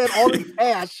year. Just had all the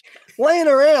cash laying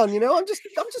around. I'm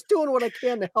just doing what I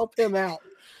can to help him out.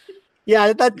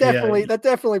 Yeah, that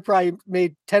definitely probably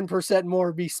made 10%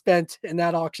 more be spent in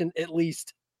that auction at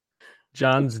least.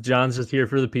 John's just here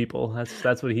for the people.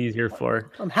 That's what he's here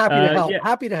for. I'm happy to help. Yeah.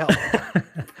 Happy to help.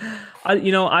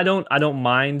 I don't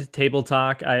mind Table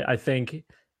Talk. I think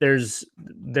there's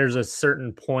a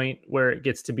certain point where it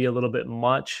gets to be a little bit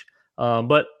much.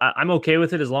 But I'm okay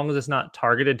with it as long as it's not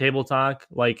targeted Table Talk.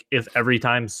 Like if every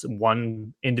time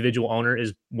one individual owner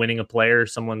is winning a player,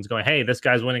 someone's going, hey, this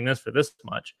guy's winning this for this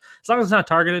much. As long as it's not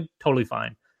targeted, totally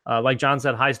fine. Like John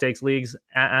said, high stakes leagues,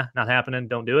 not happening.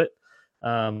 Don't do it.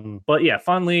 But yeah,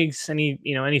 fun leagues,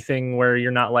 anything where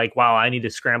you're not like, wow, I need to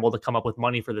scramble to come up with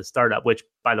money for the startup, which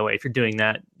by the way, if you're doing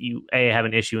that, you A, have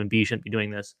an issue, and B, shouldn't be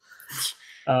doing this.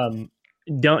 High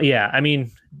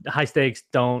stakes,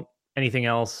 don't anything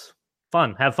else.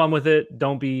 Fun. Have fun with it.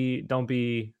 Don't be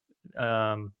too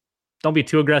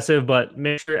aggressive, but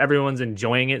make sure everyone's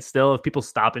enjoying it still. If people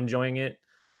stop enjoying it,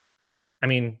 I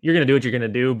mean, you're going to do what you're going to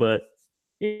do, but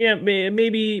yeah,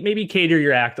 maybe cater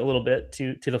your act a little bit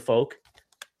to the folk.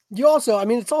 You also,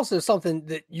 it's also something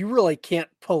that you really can't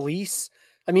police.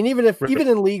 Even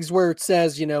in leagues where it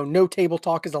says, no Table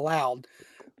Talk is allowed.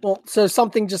 Well, so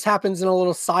something just happens in a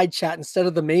little side chat instead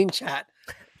of the main chat.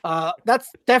 That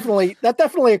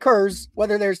definitely occurs,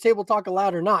 whether there's Table Talk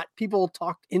allowed or not. People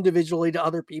talk individually to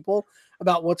other people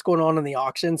about what's going on in the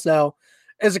auction. So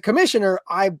as a commissioner,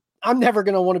 I'm never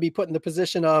going to want to be put in the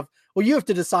position of, well, you have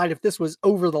to decide if this was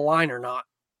over the line or not.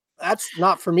 That's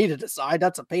not for me to decide.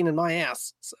 That's a pain in my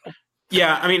ass. So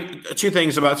Yeah, I mean, two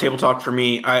things about table talk for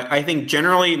me. I think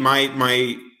generally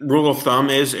my rule of thumb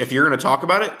is if you're going to talk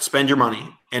about it, spend your money.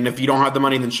 And if you don't have the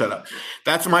money, then shut up.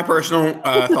 That's my personal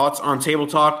thoughts on table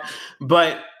talk.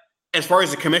 But as far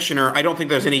as the commissioner, I don't think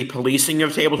there's any policing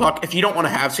of table talk. If you don't want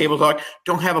to have table talk,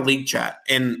 don't have a league chat.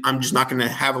 And I'm just not going to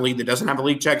have a league that doesn't have a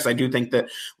league chat because I do think that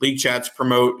league chats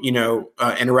promote,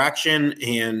 interaction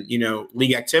and,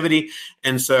 league activity.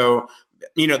 And so,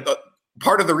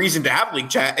 part of the reason to have league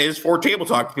chat is for table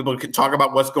talk. People can talk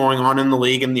about what's going on in the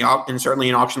league and certainly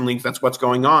in auction leagues, that's what's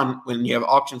going on when you have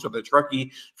auctions, whether it's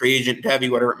rookie, free agent, heavy,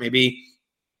 whatever it may be.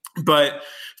 But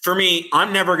for me,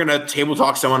 I'm never going to table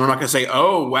talk someone. I'm not going to say,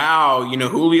 oh, wow,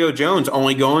 Julio Jones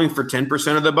only going for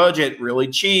 10% of the budget, really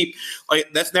cheap.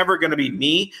 Like, that's never going to be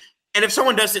me. And if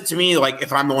someone does it to me, like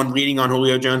if I'm the one leading on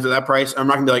Julio Jones at that price, I'm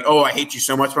not going to be like, oh, I hate you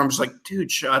so much. But I'm just like, dude,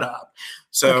 shut up.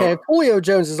 So okay, if Julio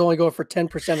Jones is only going for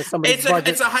 10% of somebody's budget,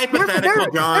 it's a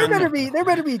hypothetical, John. There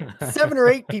better be 7 or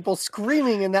 8 people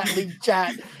screaming in that league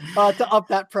chat to up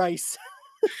that price.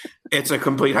 It's a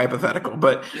complete hypothetical,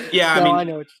 but yeah, I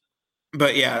know.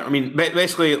 But yeah, I mean,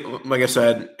 basically, like I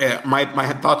said,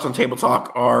 my thoughts on table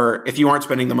talk are: if you aren't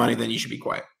spending the money, then you should be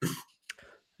quiet.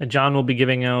 And John will be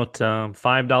giving out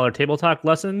 $5 table talk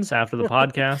lessons after the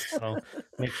podcast. So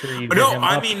make sure you.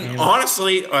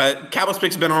 Honestly, Cowboys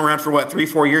Picks have been around for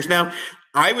 3-4 years now.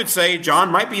 I would say John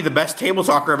might be the best table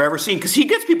talker I've ever seen because he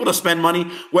gets people to spend money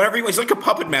whatever he wants. He's like a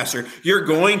puppet master. You're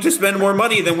going to spend more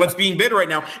money than what's being bid right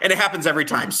now, and it happens every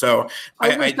time. So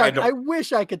I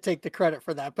wish I could take the credit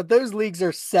for that, but those leagues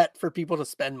are set for people to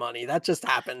spend money. That just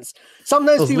happens.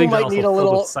 Sometimes those people might need a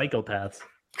little psychopaths.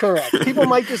 Correct. People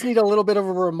might just need a little bit of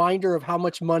a reminder of how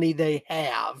much money they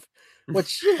have,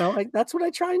 which that's what I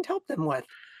try and help them with.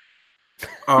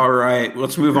 All right,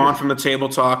 let's move on from the table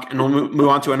talk, and we'll move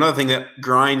on to another thing that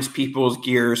grinds people's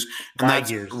gears, and that's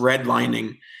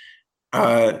redlining.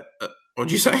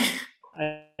 What'd you say?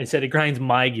 I said it grinds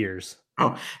my gears.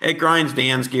 Oh, it grinds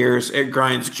Dan's gears. It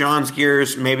grinds John's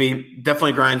gears.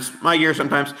 Definitely grinds my gears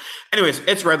sometimes. Anyways,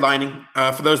 it's redlining.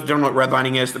 For those who don't know what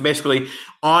redlining is, basically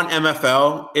on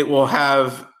MFL, it will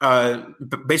have,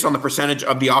 based on the percentage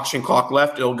of the auction clock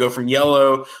left, it'll go from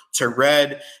yellow to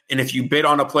red. And if you bid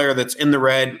on a player that's in the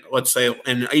red, let's say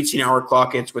in an 18-hour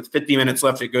clock, it's with 50 minutes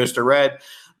left, it goes to red,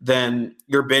 then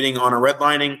you're bidding on a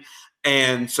redlining.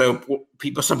 And so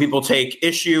some people take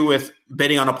issue with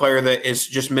bidding on a player that is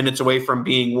just minutes away from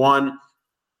being won.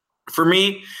 For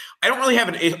me, I don't really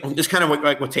have it's kind of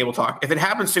like with table talk. If it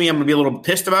happens to me, I'm going to be a little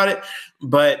pissed about it,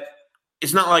 but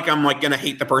it's not like I'm going to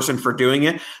hate the person for doing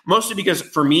it. Mostly because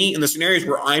for me, in the scenarios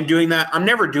where I'm doing that, I'm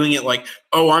never doing it like,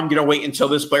 oh, I'm going to wait until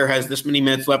this player has this many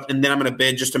minutes left, and then I'm going to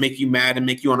bid just to make you mad and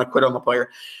make you want to quit on the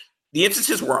player. The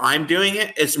instances where I'm doing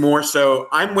it, it's more so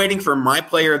I'm waiting for my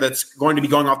player that's going to be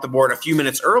going off the board a few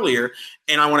minutes earlier,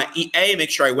 and I want to, A, make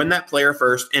sure I win that player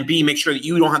first, and B, make sure that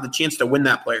you don't have the chance to win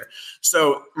that player.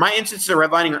 So my instances of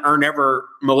redlining are never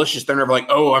malicious. They're never like,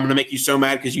 oh, I'm going to make you so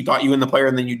mad because you thought you win the player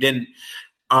and then you didn't.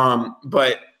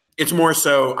 But it's more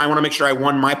so I want to make sure I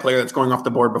won my player that's going off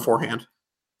the board beforehand.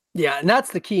 Yeah, and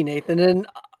that's the key, Nathan. And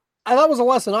that was a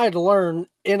lesson I had to learn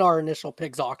in our initial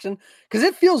pigs auction because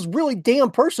it feels really damn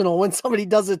personal when somebody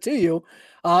does it to you.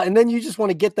 And then you just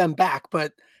want to get them back.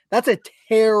 But that's a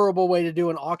terrible way to do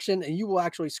an auction, and you will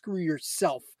actually screw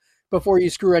yourself before you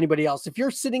screw anybody else. If you're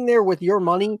sitting there with your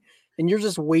money and you're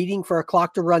just waiting for a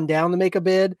clock to run down to make a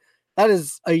bid, that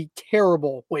is a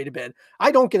terrible way to bid.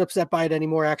 I don't get upset by it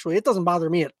anymore, actually. It doesn't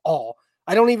bother me at all.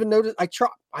 I don't even notice.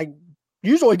 I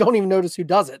usually don't even notice who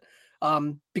does it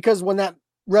because when that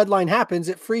red line happens,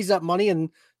 it frees up money, and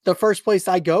the first place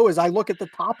I go is I look at the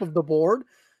top of the board,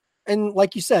 and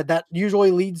like you said, that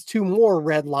usually leads to more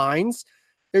red lines.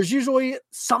 There's usually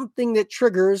something that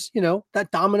triggers,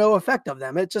 that domino effect of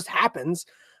them. It just happens,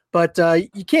 but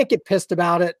you can't get pissed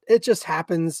about it. It just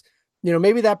happens.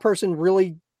 Maybe that person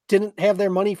really didn't have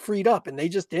their money freed up, and they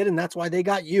just did, and that's why they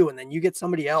got you, and then you get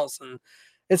somebody else, and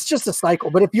it's just a cycle.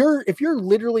 But if you're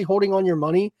literally holding on your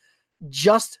money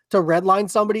just to redline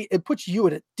somebody, it puts you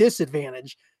at a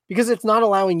disadvantage because it's not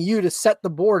allowing you to set the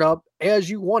board up as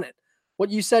you want it. What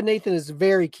you said, Nathan, is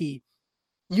very key.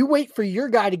 You wait for your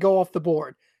guy to go off the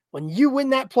board. When you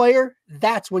win that player,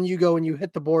 that's when you go and you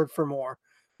hit the board for more.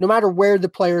 No matter where the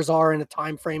players are in a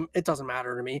time frame, it doesn't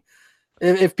matter to me.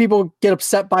 If people get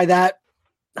upset by that,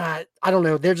 I don't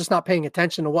know. They're just not paying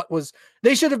attention to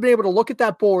they should have been able to look at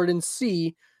that board and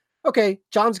see, okay,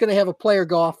 John's going to have a player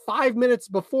go off 5 minutes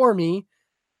before me.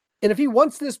 And if he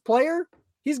wants this player,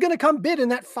 he's going to come bid in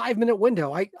that 5-minute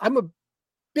window. I'm a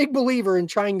big believer in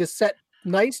trying to set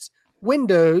nice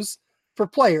windows for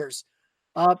players.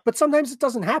 But sometimes it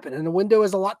doesn't happen, and the window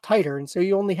is a lot tighter, and so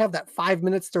you only have that 5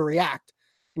 minutes to react,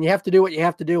 and you have to do what you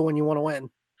have to do when you want to win.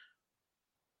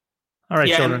 All right,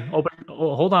 Yeah, children.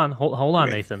 Hold on,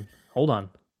 Okay. Nathan. Hold on.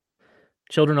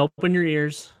 Children, open your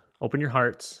ears, open your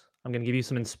hearts. I'm going to give you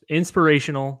some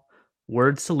inspirational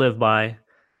words to live by.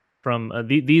 From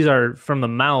these are from the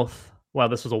mouth. Wow,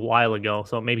 this was a while ago,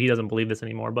 so maybe he doesn't believe this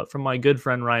anymore. But from my good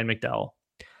friend Ryan McDowell,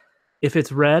 if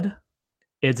it's red,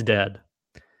 it's dead.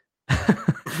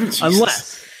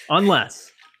 Jesus.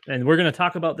 unless, and we're going to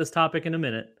talk about this topic in a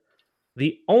minute.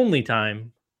 The only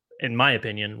time, in my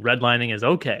opinion, redlining is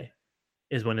okay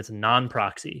is when it's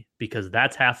non-proxy, because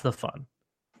that's half the fun.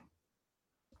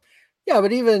 Yeah,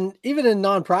 but even in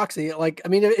non-proxy, like, I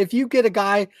mean, if you get a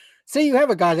guy, say you have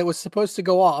a guy that was supposed to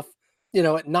go off,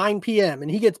 at 9 p.m.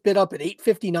 and he gets bid up at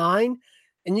 8:59,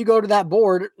 and you go to that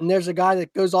board and there's a guy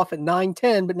that goes off at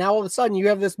 9:10, but now all of a sudden you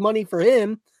have this money for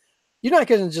him, you're not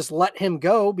going to just let him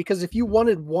go, because if you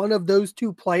wanted one of those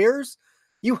two players,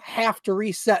 you have to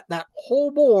reset that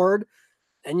whole board,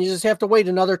 and you just have to wait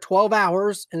another 12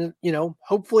 hours, and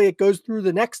hopefully it goes through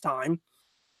the next time.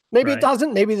 Maybe it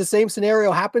doesn't. Maybe the same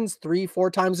scenario happens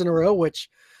 3-4 times in a row, which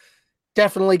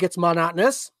definitely gets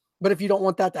monotonous. But if you don't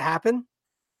want that to happen,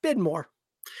 bid more.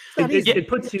 It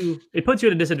puts you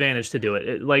at a disadvantage to do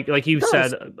it. Like you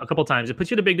said a couple times, it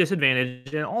puts you at a big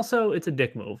disadvantage, and also it's a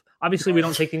dick move. Obviously, we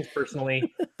don't take things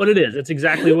personally, but it is. It's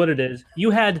exactly what it is. You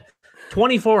had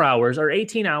 24 hours, or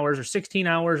 18 hours, or 16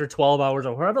 hours, or 12 hours,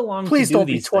 or however long. Please to do don't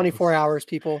these be 24 things. hours,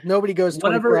 people. Nobody goes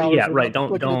 24 hours. Yeah, right.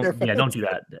 Don't do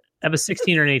that. Have a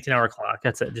 16 or an 18-hour clock.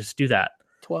 That's it. Just do that.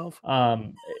 12.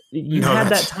 You had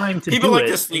that time to people do like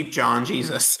it. to sleep, John.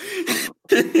 Jesus.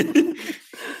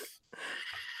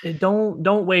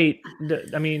 Don't wait.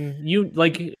 I mean,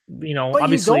 but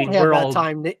obviously we're all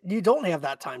time. You don't have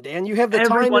that time, Dan. You have the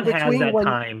time in between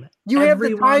have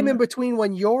the time in between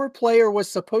when your player was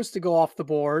supposed to go off the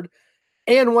board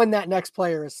and when that next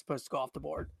player is supposed to go off the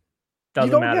board.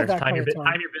 Doesn't matter. Time your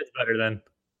bid's better then.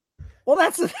 Well,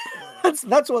 that's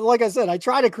what, like I said, I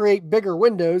try to create bigger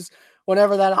windows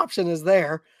whenever that option is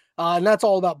there. And that's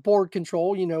all about board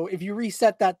control. If you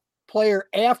reset that player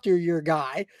after your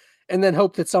guy and then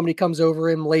hope that somebody comes over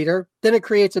him later, then it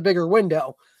creates a bigger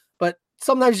window. But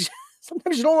sometimes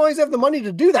you don't always have the money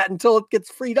to do that until it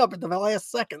gets freed up at the last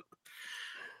second.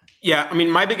 Yeah, I mean,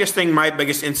 my biggest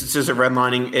instances of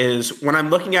redlining is when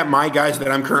I'm looking at my guys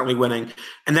that I'm currently winning,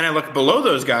 and then I look below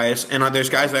those guys, and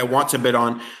there's guys that I want to bid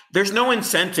on. There's no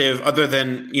incentive other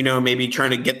than, maybe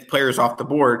trying to get players off the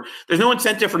board. There's no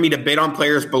incentive for me to bid on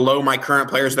players below my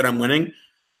current players that I'm winning,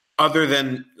 other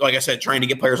than, like I said, trying to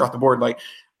get players off the board. Like,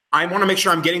 I want to make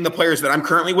sure I'm getting the players that I'm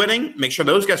currently winning, make sure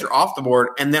those guys are off the board,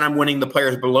 and then I'm winning the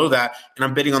players below that, and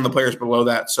I'm bidding on the players below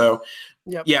that. So,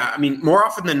 yep. Yeah, I mean, more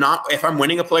often than not, if I'm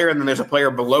winning a player and then there's a player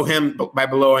below him, by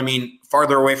below, I mean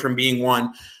farther away from being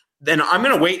won, then I'm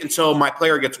going to wait until my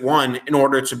player gets won in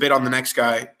order to bid on the next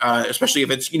guy, especially if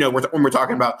it's, when we're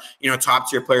talking about, top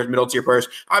tier players, middle tier players.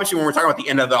 Obviously, when we're talking about the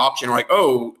end of the auction, like,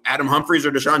 oh, Adam Humphries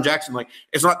or Deshaun Jackson, like,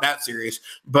 it's not that serious.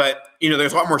 But,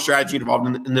 there's a lot more strategy involved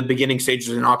in the beginning stages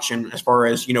of an auction as far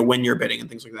as, when you're bidding and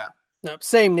things like that. No,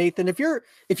 same, Nathan. If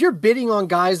you're bidding on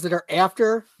guys that are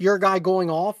after your guy going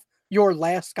off, your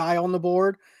last guy on the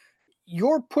board,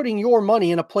 you're putting your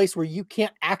money in a place where you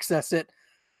can't access it,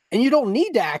 and you don't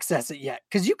need to access it yet,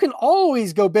 because you can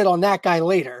always go bid on that guy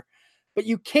later, but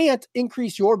you can't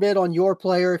increase your bid on your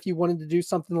player if you wanted to do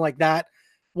something like that.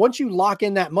 Once you lock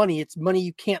in that money, it's money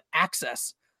you can't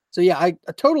access. So yeah, I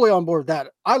totally on board with that.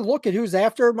 I look at who's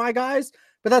after my guys,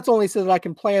 but that's only so that I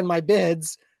can plan my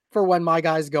bids for when my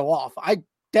guys go off. I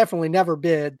definitely never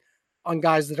bid on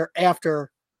guys that are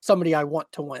after somebody I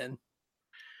want to win.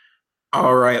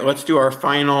 All right, let's do our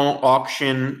final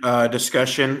auction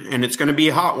discussion, and it's going to be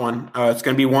a hot one. It's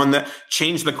going to be one that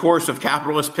changed the course of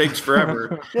capitalist pigs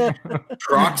forever.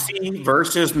 Proxy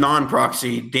versus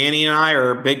non-proxy. Danny and I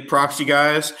are big proxy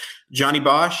guys. Johnny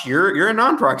Bosch, you're a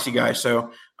non-proxy guy,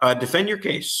 so defend your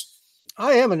case.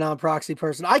 I am a non-proxy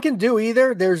person. I can do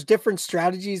either. There's different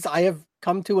strategies. I have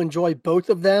come to enjoy both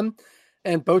of them,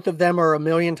 and both of them are a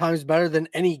million times better than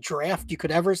any draft you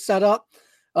could ever set up.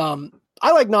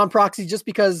 I like non-proxy just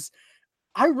because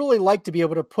I really like to be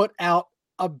able to put out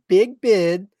a big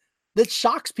bid that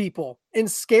shocks people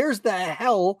and scares the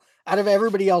hell out of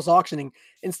everybody else auctioning.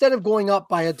 Instead of going up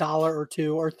by $1 or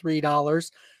 $2 or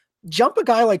 $3, jump a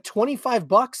guy like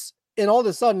 $25, and all of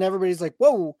a sudden everybody's like,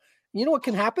 whoa, you know what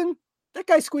can happen? That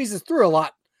guy squeezes through a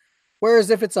lot.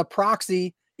 Whereas if it's a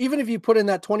proxy, even if you put in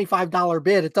that $25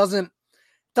 bid, it doesn't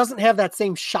have that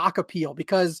same shock appeal,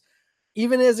 because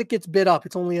even as it gets bid up,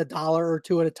 it's only $1 or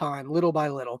 $2 at a time, little by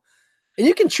little. And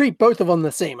you can treat both of them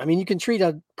the same. I mean, you can treat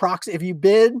a proxy, if you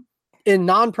bid in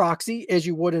non-proxy as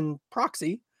you would in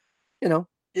proxy,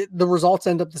 the results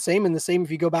end up the same, and the same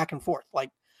if you go back and forth. Like,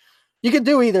 you can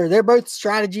do either. They're both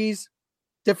strategies,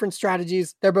 different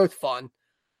strategies. They're both fun.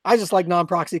 I just like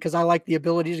non-proxy because I like the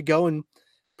ability to go and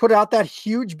put out that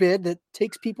huge bid that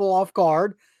takes people off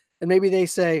guard. And maybe they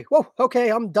say, whoa,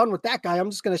 okay, I'm done with that guy. I'm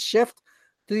just going to shift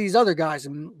to these other guys.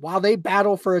 And while they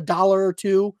battle for $1 or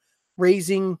 $2,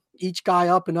 raising each guy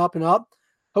up and up and up,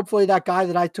 hopefully that guy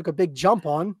that I took a big jump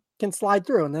on can slide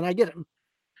through, and then I get him.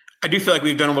 I do feel like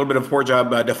we've done a little bit of a poor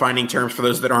job defining terms for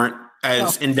those that aren't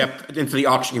as in-depth into the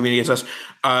auction community as us.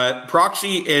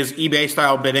 Proxy is eBay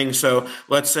style bidding. So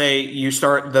let's say you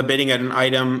start the bidding at an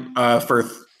item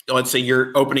let's say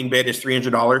your opening bid is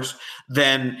 $300.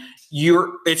 Then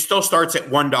it still starts at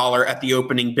 $1 at the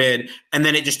opening bid, and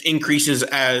then it just increases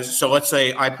so let's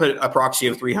say I put a proxy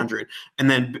of 300, and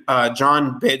then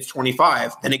John bids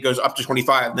 25, then it goes up to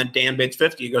 25, and then Dan bids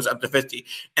 50, it goes up to 50,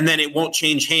 and then it won't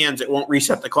change hands, it won't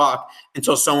reset the clock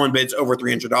until someone bids over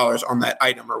 $300 on that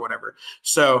item or whatever.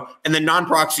 So, and then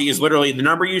non-proxy is literally the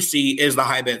number you see is the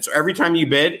high bid. So every time you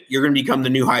bid, you're going to become the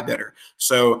new high bidder.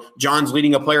 So John's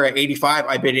leading a player at 85,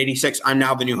 I bid 86, I'm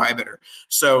now the new high bidder.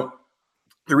 So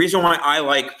the reason why I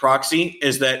like proxy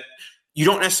is that you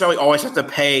don't necessarily always have to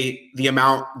pay the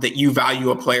amount that you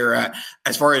value a player at,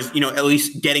 as far as, at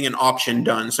least getting an auction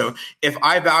done. So if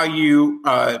I value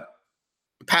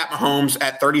Pat Mahomes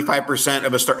at 35%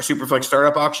 of a Superflex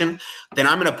startup auction, then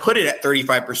I'm going to put it at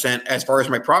 35% as far as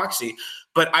my proxy.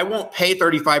 But I won't pay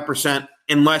 35%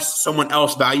 unless someone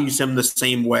else values him the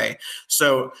same way.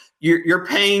 So you're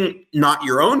paying not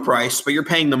your own price, but you're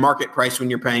paying the market price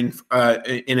when you're paying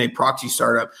in a proxy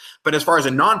startup. But as far as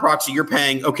a non-proxy, you're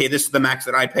paying, okay, this is the max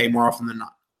that I pay more often than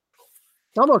not.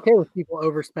 I'm okay with people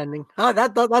overspending.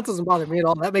 That doesn't bother me at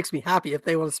all. That makes me happy if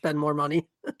they want to spend more money.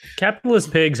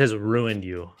 Capitalist Pigs has ruined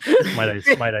you, might I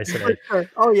say. Sure.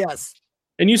 Oh, yes.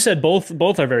 And you said both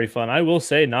are very fun. I will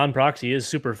say non-proxy is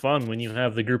super fun when you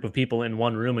have the group of people in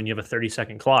one room and you have a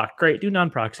 30-second clock. Great, do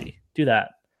non-proxy. Do that.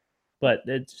 But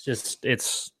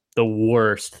it's the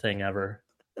worst thing ever.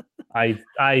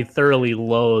 I thoroughly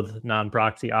loathe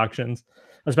non-proxy auctions,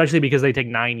 especially because they take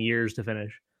 9 years to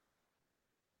finish.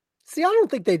 See, I don't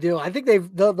think they do. I think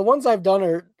the ones I've done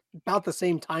are about the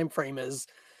same time frame as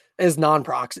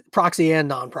non-proxy, proxy and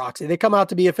non-proxy. They come out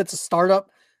to be, if it's a startup,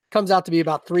 comes out to be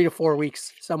about 3 to 4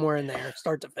 weeks, somewhere in there,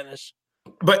 start to finish.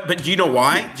 But do you know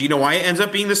why? Do you know why it ends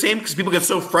up being the same? Because people get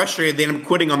so frustrated they end up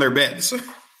quitting on their bids.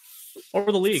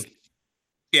 Or the league.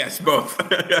 Yes, both.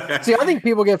 See, I think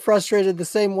people get frustrated the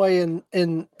same way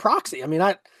in proxy. I mean,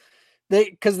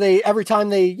 because every time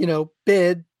they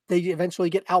bid, they eventually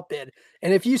get outbid.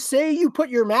 And if you say you put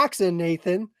your max in,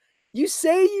 Nathan, you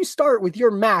say you start with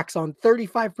your max on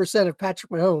 35% of Patrick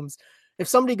Mahomes. If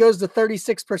somebody goes to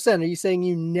 36%, are you saying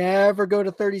you never go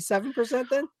to 37%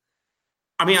 then?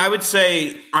 I mean, I would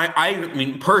say, I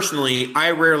mean, personally, I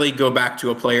rarely go back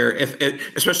to a player,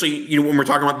 especially when we're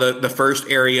talking about the first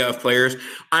area of players.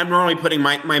 I'm normally putting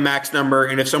my max number,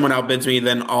 and if someone outbids me,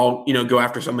 then I'll go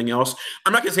after something else.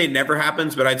 I'm not going to say it never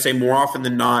happens, but I'd say more often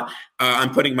than not,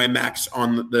 I'm putting my max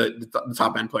on the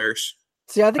top end players.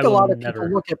 See, I think a lot of people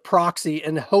look at proxy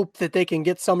and hope that they can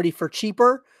get somebody for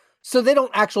cheaper, so they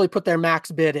don't actually put their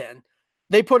max bid in.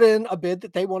 They put in a bid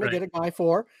that they want to get a guy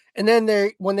for, and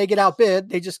then when they get outbid,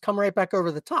 they just come right back over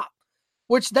the top,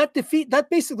 which that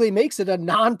basically makes it a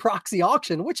non-proxy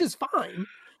auction, which is fine.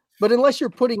 But unless you're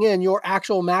putting in your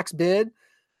actual max bid,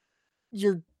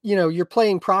 you're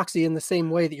playing proxy in the same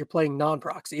way that you're playing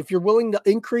non-proxy. If you're willing to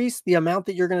increase the amount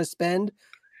that you're going to spend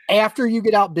after you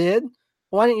get outbid,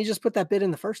 why didn't you just put that bid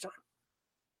in the first time?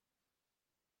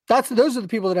 Those are the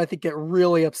people that I think get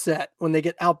really upset when they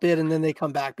get outbid and then they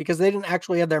come back because they didn't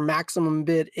actually have their maximum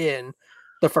bid in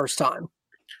the first time.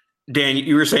 Dan,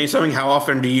 you were saying something. How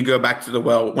often do you go back to the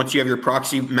well? Once you have your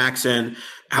proxy max in,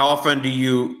 how often do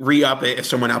you re-up it if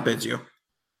someone outbids you?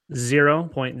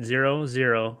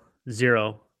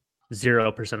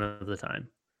 0.0000% of the time.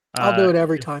 I'll do it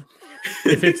every time.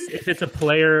 If it's a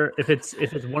player, if it's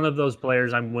one of those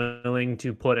players I'm willing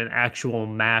to put an actual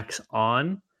max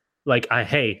on, like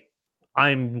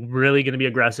I'm really going to be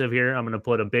aggressive here. I'm going to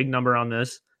put a big number on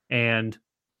this and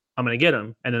I'm going to get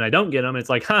him. And then I don't get him.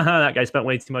 It's like, that guy spent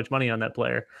way too much money on that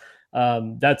player.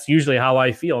 That's usually how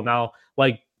I feel. Now,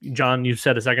 like John, you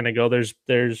said a second ago, there's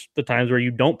the times where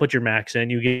you don't put your max in,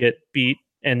 you get beat,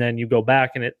 and then you go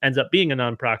back and it ends up being a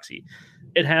non-proxy.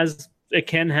 It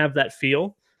can have that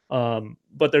feel.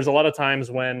 But there's a lot of times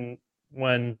when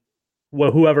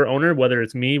whoever owner, whether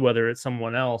it's me, whether it's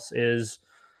someone else, is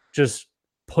just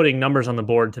putting numbers on the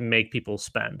board to make people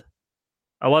spend.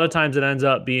 A lot of times it ends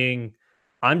up being,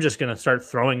 I'm just going to start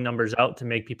throwing numbers out to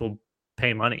make people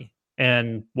pay money.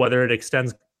 And whether it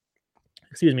extends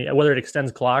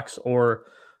clocks or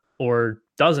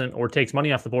doesn't, or takes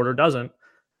money off the board or doesn't,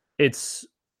 it's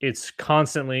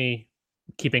constantly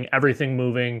keeping everything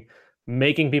moving,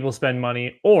 making people spend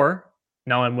money, or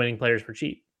now I'm winning players for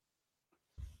cheap.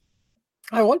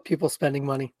 I want people spending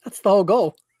money. That's the whole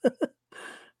goal,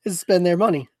 is spend their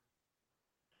money.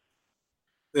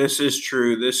 This is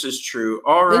true.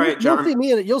 All right, John.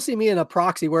 You'll see me in a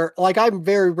proxy where, like, I'm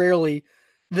very rarely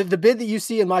the bid that you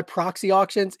see in my proxy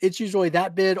auctions. It's usually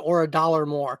that bid or $1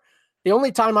 more. The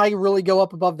only time I really go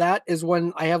up above that is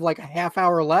when I have like a half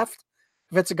hour left.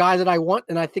 If it's a guy that I want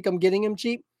and I think I'm getting him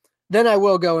cheap, then I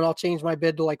will go and I'll change my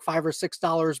bid to like $5 or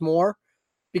 $6 more,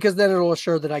 because then it'll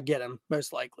assure that I get him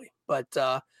most likely. But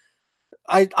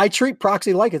I treat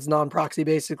proxy like it's non-proxy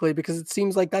basically, because it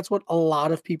seems like that's what a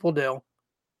lot of people do.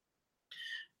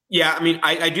 Yeah, I mean,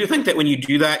 I do think that when you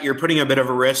do that, you're putting a bit of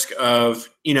a risk of,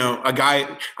 a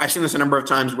guy. I've seen this a number of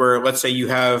times where, let's say you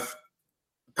have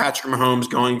Patrick Mahomes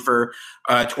going for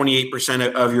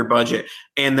 28% of your budget,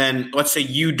 and then let's say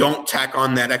you don't tack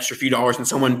on that extra few dollars and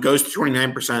someone goes to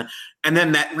 29%, and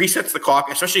then that resets the clock,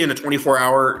 especially in a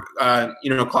 24-hour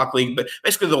clock league. But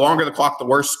basically, the longer the clock, the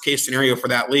worst case scenario for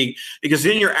that league, because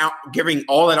then you're out giving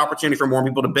all that opportunity for more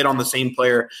people to bid on the same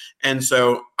player. And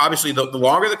so obviously the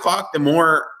longer the clock,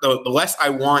 the less I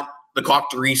want the clock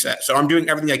to reset. So I'm doing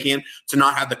everything I can to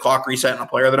not have the clock reset on a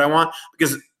player that I want,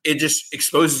 because it just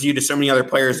exposes you to so many other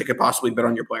players that could possibly bid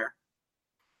on your player.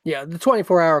 Yeah, the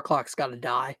 24-hour clock's got to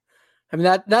die. I mean,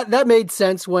 that made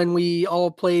sense when we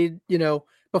all played,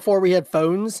 before we had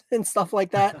phones and stuff like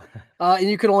that. And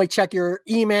you could only check your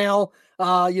email,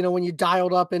 when you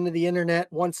dialed up into the internet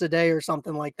once a day or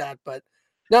something like that. But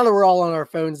now that we're all on our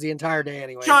phones the entire day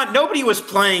anyway. John, nobody was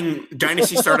playing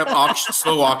Dynasty Startup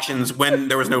slow auctions when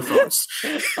there was no phones.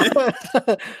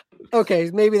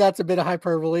 Okay, maybe that's a bit of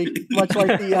hyperbole, much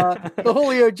like the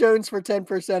Julio Jones for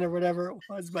 10% or whatever it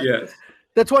was. But yes.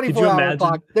 The 24-hour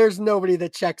clock, there's nobody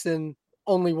that checks in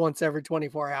only once every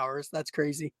 24 hours. That's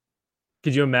crazy.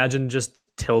 Could you imagine just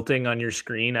tilting on your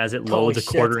screen as it loads a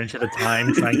quarter inch at a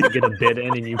time, trying to get a bid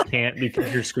in, and you can't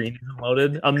because your screen isn't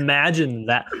loaded? Imagine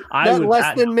that.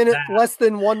 Less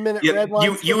than 1 minute red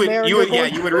line. You would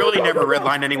really never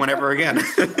redline anyone ever again.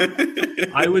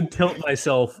 I would tilt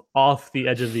myself off the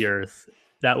edge of the earth.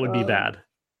 That would be bad.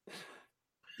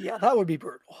 Yeah, that would be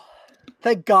brutal.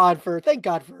 Thank God for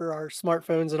our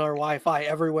smartphones and our Wi-Fi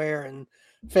everywhere and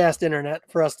fast internet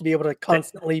for us to be able to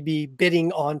constantly be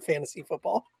bidding on fantasy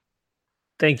football.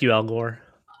 Thank you, Al Gore.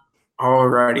 All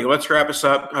righty, let's wrap us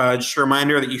up. Just a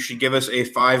reminder that you should give us a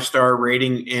 5-star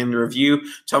rating and review.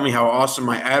 Tell me how awesome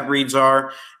my ad reads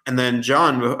are. And then,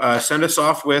 John, send us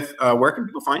off with where can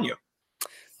people find you?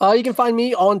 You can find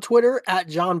me on Twitter at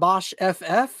John Bosch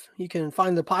FF. You can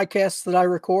find the podcasts that I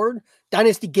record.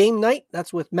 Dynasty Game Night,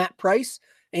 that's with Matt Price.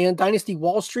 And Dynasty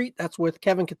Wall Street, that's with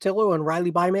Kevin Cotillo and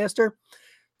Riley Bymaster.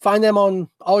 Find them on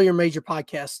all your major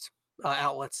podcast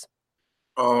outlets.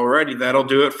 All righty, that'll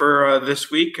do it for this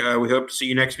week. We hope to see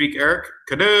you next week, Eric.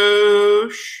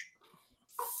 Kadosh!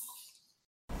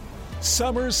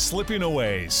 Summer's slipping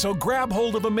away, so grab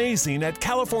hold of amazing at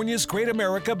California's Great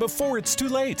America before it's too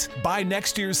late. Buy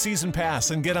next year's season pass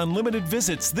and get unlimited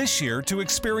visits this year to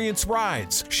experience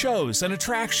rides, shows, and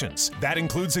attractions. That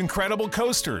includes incredible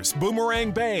coasters,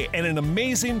 Boomerang Bay, and an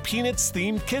amazing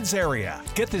Peanuts-themed kids area.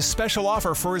 Get this special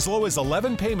offer for as low as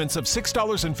 11 payments of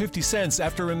 $6.50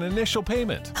 after an initial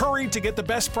payment. Hurry to get the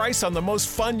best price on the most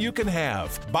fun you can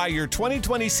have. Buy your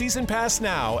 2020 season pass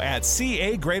now at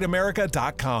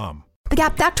cagreatamerica.com. The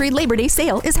Gap Factory Labor Day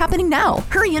sale is happening now.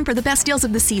 Hurry in for the best deals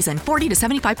of the season, 40 to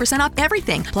 75% off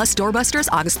everything. Plus doorbusters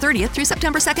August 30th through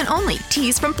September 2nd only.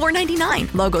 Tees from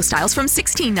 $4.99, logo styles from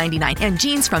 $16.99, and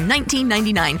jeans from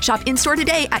 $19.99. Shop in-store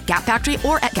today at Gap Factory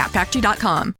or at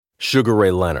gapfactory.com. Sugar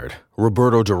Ray Leonard,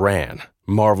 Roberto Duran,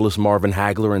 Marvelous Marvin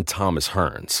Hagler, and Thomas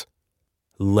Hearns.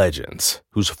 Legends,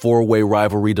 whose four-way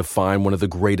rivalry defined one of the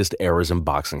greatest eras in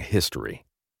boxing history.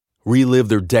 Relive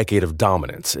their decade of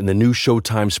dominance in the new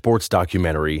Showtime sports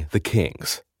documentary, The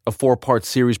Kings, a 4-part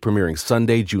series premiering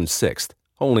Sunday, June 6th,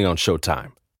 only on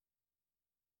Showtime.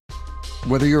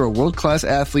 Whether you're a world-class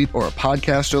athlete or a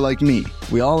podcaster like me,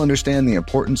 we all understand the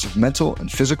importance of mental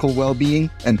and physical well-being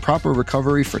and proper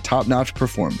recovery for top-notch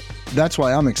performance. That's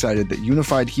why I'm excited that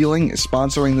Unified Healing is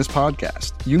sponsoring this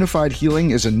podcast. Unified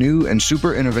Healing is a new and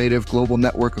super innovative global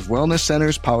network of wellness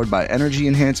centers powered by Energy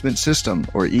Enhancement System,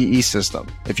 or EE System.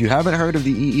 If you haven't heard of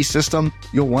the EE System,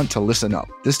 you'll want to listen up.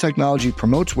 This technology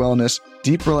promotes wellness,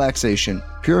 deep relaxation,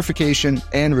 purification,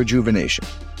 and rejuvenation.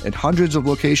 At hundreds of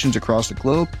locations across the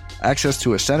globe, access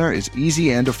to a center is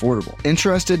easy and affordable.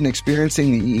 Interested in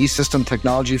experiencing the EE System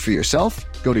technology for yourself?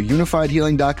 Go to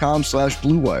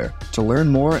unifiedhealing.com/bluewire to learn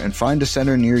more and find a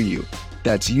center near you.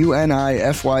 That's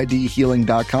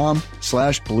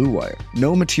unifydhealing.com/bluewire.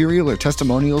 No material or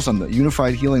testimonials on the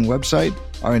Unified Healing website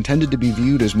are intended to be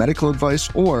viewed as medical advice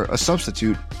or a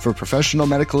substitute for professional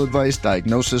medical advice,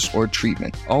 diagnosis, or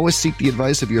treatment. Always seek the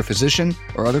advice of your physician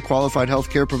or other qualified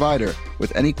healthcare provider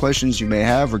with any questions you may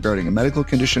have regarding a medical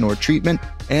condition or treatment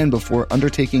and before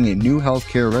undertaking a new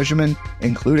healthcare regimen,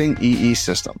 including EE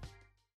System.